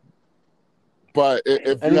 man? But if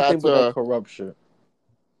you Anything had but that to corruption.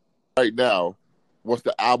 right now, what's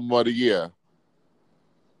the album of the year?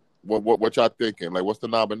 What y'all thinking? Like, what's the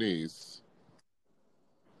nominees?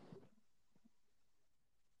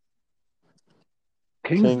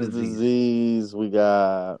 King's Disease. We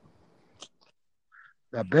got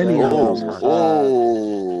That Benny Benny album was album. hot.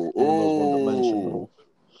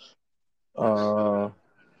 Oh.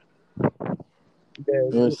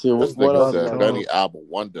 Let's see This what nigga else. said Benny album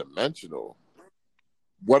One Dimensional.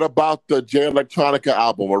 What about the Jay Electronica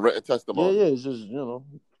album, A Written Testimony? Yeah, it's just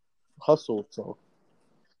hustle. So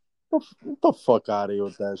Get the fuck out of here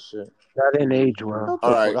with that shit. That didn't age well. What the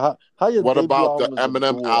All right. fuck? How your What debut about the album is a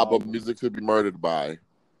Eminem dual album, Music to Be Murdered By?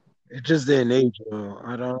 It just didn't age well.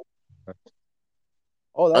 I don't.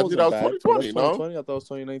 Oh, that I wasn't think that was bad. 2020, That's no? 2020. I thought it was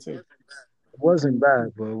 2019. It wasn't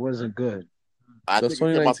bad, but it wasn't good. I That's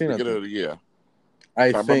think it came out the 2019, I beginning think. of the year. I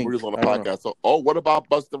remember think. he was on the I don't know. podcast. So, what about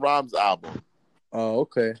Busta Rhymes' album? Oh,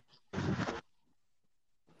 okay.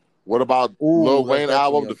 What about Ooh, Lil that's Wayne definitely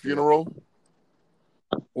album, up The there. Funeral?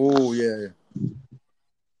 Oh yeah.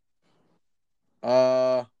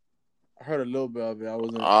 I heard a little bit of it. I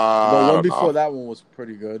wasn't. The I one don't before know. that one was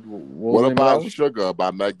pretty good. What was What the name of that about one? Sugar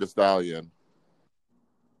by Meg Thee Stallion?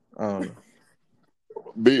 I don't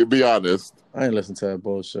know. Be honest. I ain't listen to that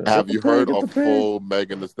bullshit. Have Get you the pig, heard get a the pig. full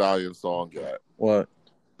Megan Thee Stallion song yet? What?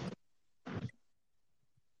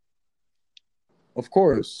 Of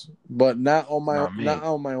course, but not on my Not me. not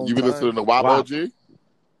on my own You been time. listening to WAP WAP. OG?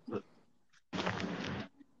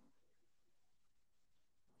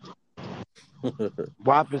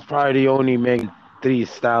 WAP is probably the only Meg Thee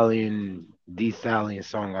Stallion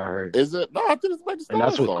song I heard. Is it? No, I think it's Meg Thee And Stallion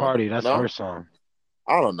that's with song. Cardi. That's No? her song.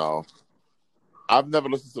 I don't know. I've never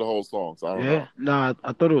listened to the whole song, so I don't Yeah? know. Nah,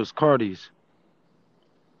 I thought it was Cardi's.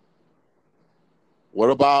 What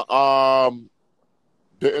about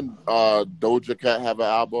didn't Doja Cat have an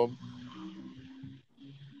album?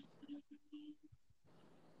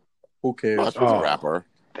 Who cares? No, she's a Oh. rapper.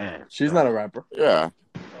 Damn. She's not a rapper. Yeah.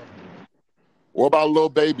 What about Lil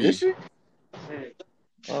Baby? Is she?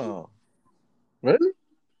 Oh, really?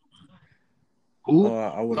 Who? Oh,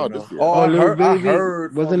 I No, wouldn't this know. year. Oh, Oh, I Lil heard. I Baby?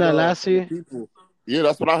 heard. Wasn't from that the- last from the year? People. Yeah,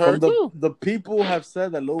 that's what I heard too. The people have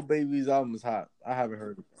said that Lil Baby's album is hot. I haven't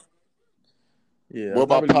heard it. Yeah. What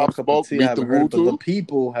about it's not Pop my cup of Smoke, tea. I Meet haven't the heard it, but Woo the Too?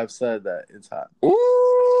 people have said that it's hot. Ooh.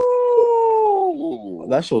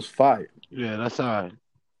 That show's fire. Yeah, that's all right.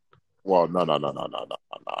 Well, no.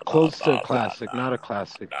 Close to a classic, not a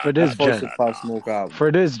classic. For this That's gen. the Pop Smoke album.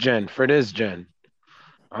 For this gen.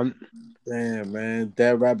 Damn, man,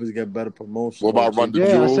 dead rappers get better promotion. What about Run the Yeah,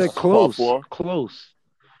 Jewels? I said Part close. 4? Close.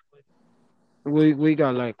 We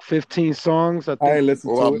got like 15 songs. I I think ain't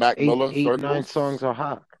listened What to about it. Mac Miller? 9 Circles? songs are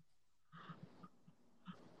hot.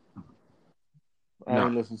 I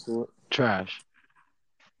ain't listened to it. Trash.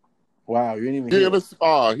 Wow, you didn't even Yeah, hear it. listen.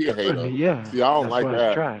 Oh, he a hater. Yeah. See, I don't that's like why that.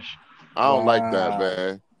 it's trash. I don't like Wow. that,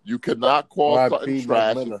 man. You cannot call R.I.P. something Mac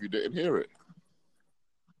trash Miller. if you didn't hear it.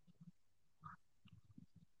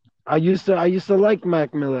 I used to like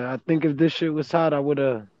Mac Miller. I think if this shit was hot, I would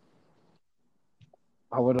have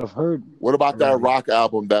heard. What about that Right. rock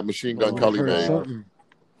album that Machine I Gun would have Kelly heard made? something.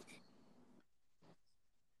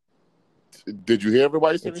 Did you hear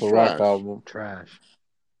everybody say It's it's a rock trash? album. Trash.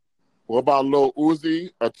 What about Lil Uzi,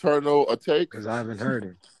 Eternal a Take? Because I haven't heard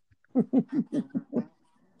it.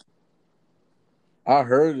 I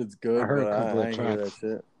heard it's good, I heard but a couple I of ain't hear that tracks.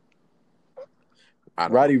 shit. I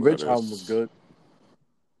don't Roddy know who Ricch that album is. was good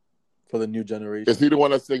for the new generation. Is he the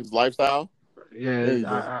one that sings Lifestyle? Yeah, There you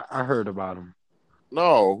go. I heard about him.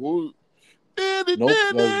 No. Who? Nope,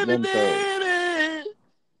 that's Young Thug.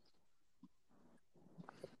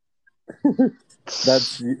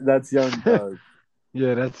 That's Young Thug.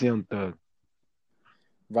 Yeah, that's Young Thug.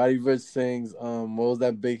 Roddy Ricch sings. What was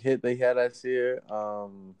that big hit they had last year?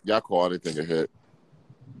 Y'all call anything a hit.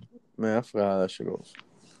 Man, I forgot how that shit goes.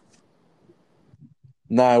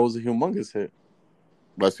 Nah, it was a humongous hit.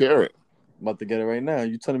 Let's hear it. About to get it right now.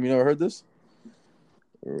 You telling me you never heard this?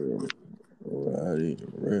 Roddy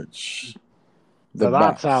Ricch. The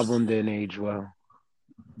Box. Lots album didn't age well.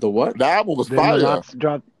 The what? The album was Didn't fire. the Lots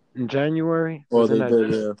drop in January? Oh, Wasn't they that-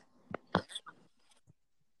 did, yeah.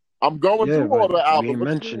 I'm going Yeah, through all but the albums. we What you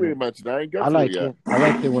mentioned mean we it. ain't mentioned? I ain't got I to liked it yet. it. I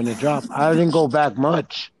liked it when it dropped. I didn't go back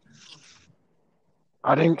much.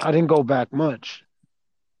 I didn't go back much.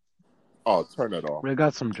 Oh, turn that off. But it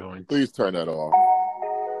got some joints. Please turn that off.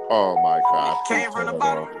 Oh my God. Please Came from turn the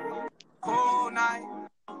that off. bottom. Whole night.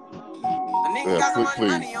 A nigga Yeah, got so much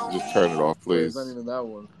please money on just me. turn it off, It's please. not even that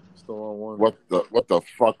one. It's the wrong one. What the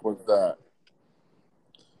fuck was that?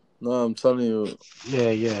 No, I'm telling you.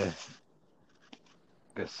 Yeah.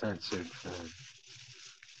 Get censored.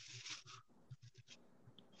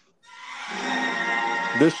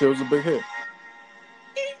 This shit was a big hit.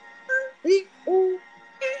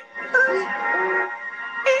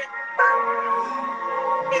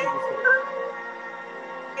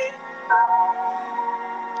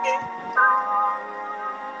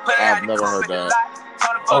 I've never heard that.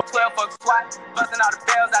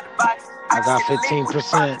 I got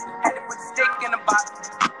 15%.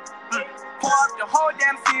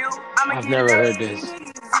 I've never heard this.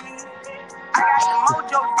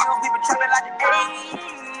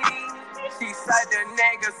 She said the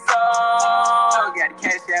nigga so got the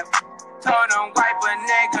cash out. Told him wipe a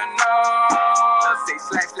nigga no. Say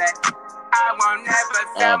slash slash. I won't never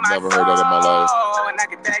sell I've my never heard that in my life. soul, and I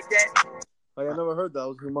can back that. I never heard that. It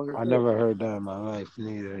was humongous. I never heard that in my life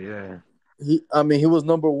neither. Yeah. He was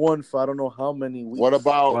number one for I don't know how many weeks. What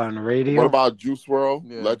about On the radio? What about Juice WRLD?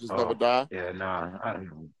 Yeah. Legends Never Die. Yeah, nah. I don't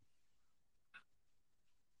know.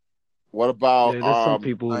 What about Yeah, there's some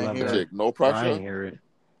people who I love hear that. Magic? No I Pressure. ain't hear it.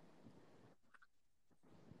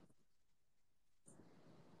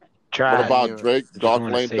 Trash. What about hear it. Drake? Just Dark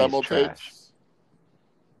wanna Lane say demo it's trash. tapes.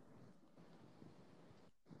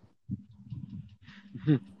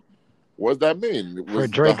 What does that mean? It For was the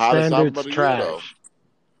Drake hottest album standards, of the year, though. trash.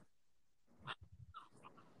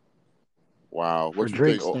 Wow. For What you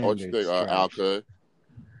Drake think? What you think, standards, Al trash. Could?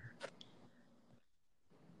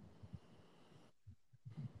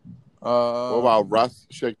 What about Russ?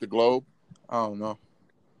 Shake the Globe. I don't know.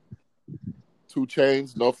 2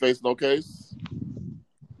 Chainz. No Face, No Case.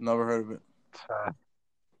 Never heard of it.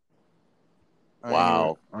 I ain't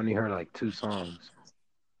Wow. Only heard like 2 songs.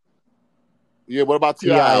 Yeah. What about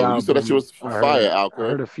T.I. T.I. album? You said that shit was album, I fire, heard, Al I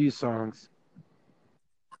heard Could. a few songs.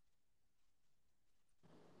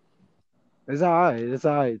 It's alright. It's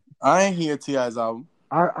alright. I ain't hear T.I.'s album.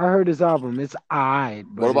 I heard his album. It's alright.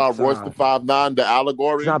 But What about it's Royce the 5'9", The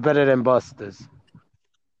Allegory? It's not better than Buster's. It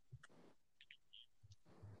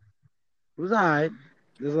was alright.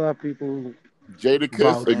 There's a lot of people who Jadakiss,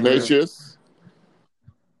 vouch for it. Ignatius.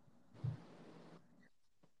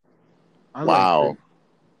 I liked Wow. it.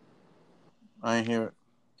 I ain't hear it.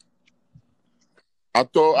 I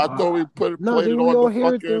thought we played No, it then we on all the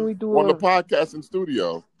hear it, then fucking we do on the a- podcasting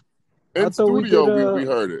studio. I In thought we studio, did we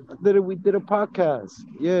heard it. We did a podcast.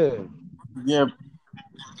 Yeah. Yeah,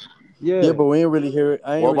 Yeah. yeah, but we ain't really hear it.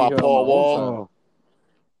 I ain't What really about hear it on Paul my own Wall? channel.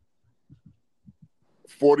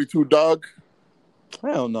 42 Doug.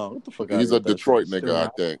 Hell no. What the fuck? He's outta a here with that Detroit shit. nigga, I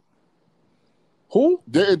think. Who?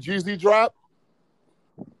 Didn't Jeezy drop?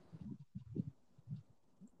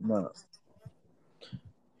 No.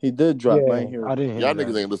 He did drop. I ain't hear I it. didn't hear Y'all that.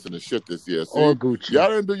 niggas ain't listening to shit this year. See? Or Gucci. Y'all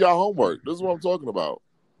didn't do your homework. This is what I'm talking about.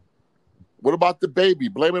 What about the Baby?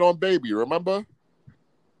 Blame it on Baby, remember?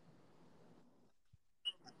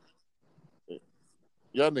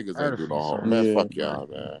 Y'all niggas I heard ain't a do few no homework. songs. Man, Yeah. fuck y'all,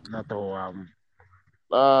 man. Not the whole album.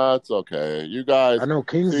 It's okay. You guys, I know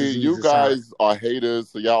King's see, Disease you is guys are haters,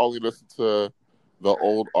 so y'all only listen to the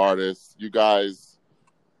old artists. You guys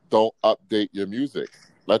don't update your music.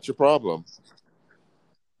 That's your problem.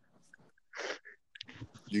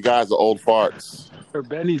 You guys are old farts. For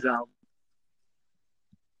Benny's album.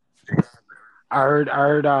 I heard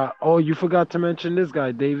oh, you forgot to mention this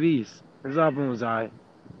guy, Dave East. His album was alright.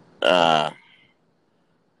 I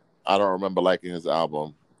don't remember liking his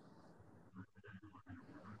album.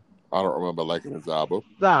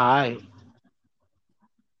 It's alright.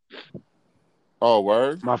 Oh,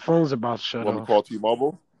 word? My phone's about to shut Want me to off. call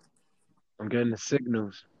T-Mobile? I'm getting the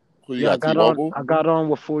signals. Who you Yeah, got, T-Mobile? I got on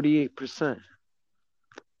with 48%.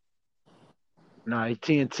 Nah,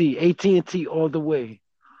 AT&T. AT&T all the way.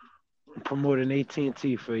 I'm promoting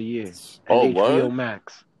AT&T for a year. And Oh, HBO word?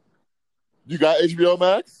 Max. You got HBO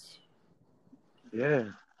Max? Yeah,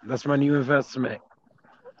 that's my new investment.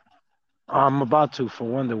 I'm about to for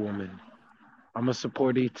Wonder Woman. I'm gonna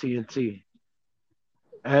support AT&T.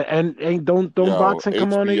 And don't Yo, boxing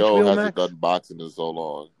come on HBO HBO hasn't Max? done boxing in so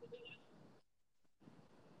long.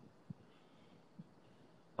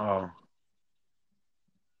 Oh.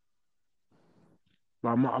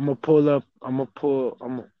 I'm gonna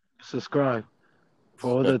subscribe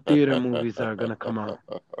for all the theater movies that are gonna come out.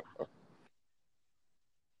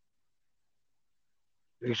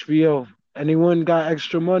 HBO. Anyone got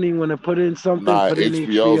extra money want to put in something? Nah, Put in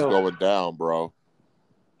HBO's HBO. going down, bro.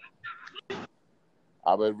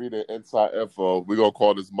 I've been reading inside info. We're going to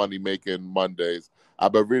call this Money Making Mondays.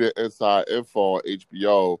 I've been reading inside info on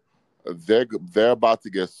HBO. They're about to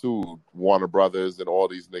get sued, Warner Brothers and all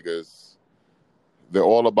these niggas. They're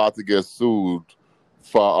all about to get sued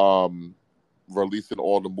for releasing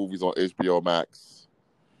all the movies on HBO Max.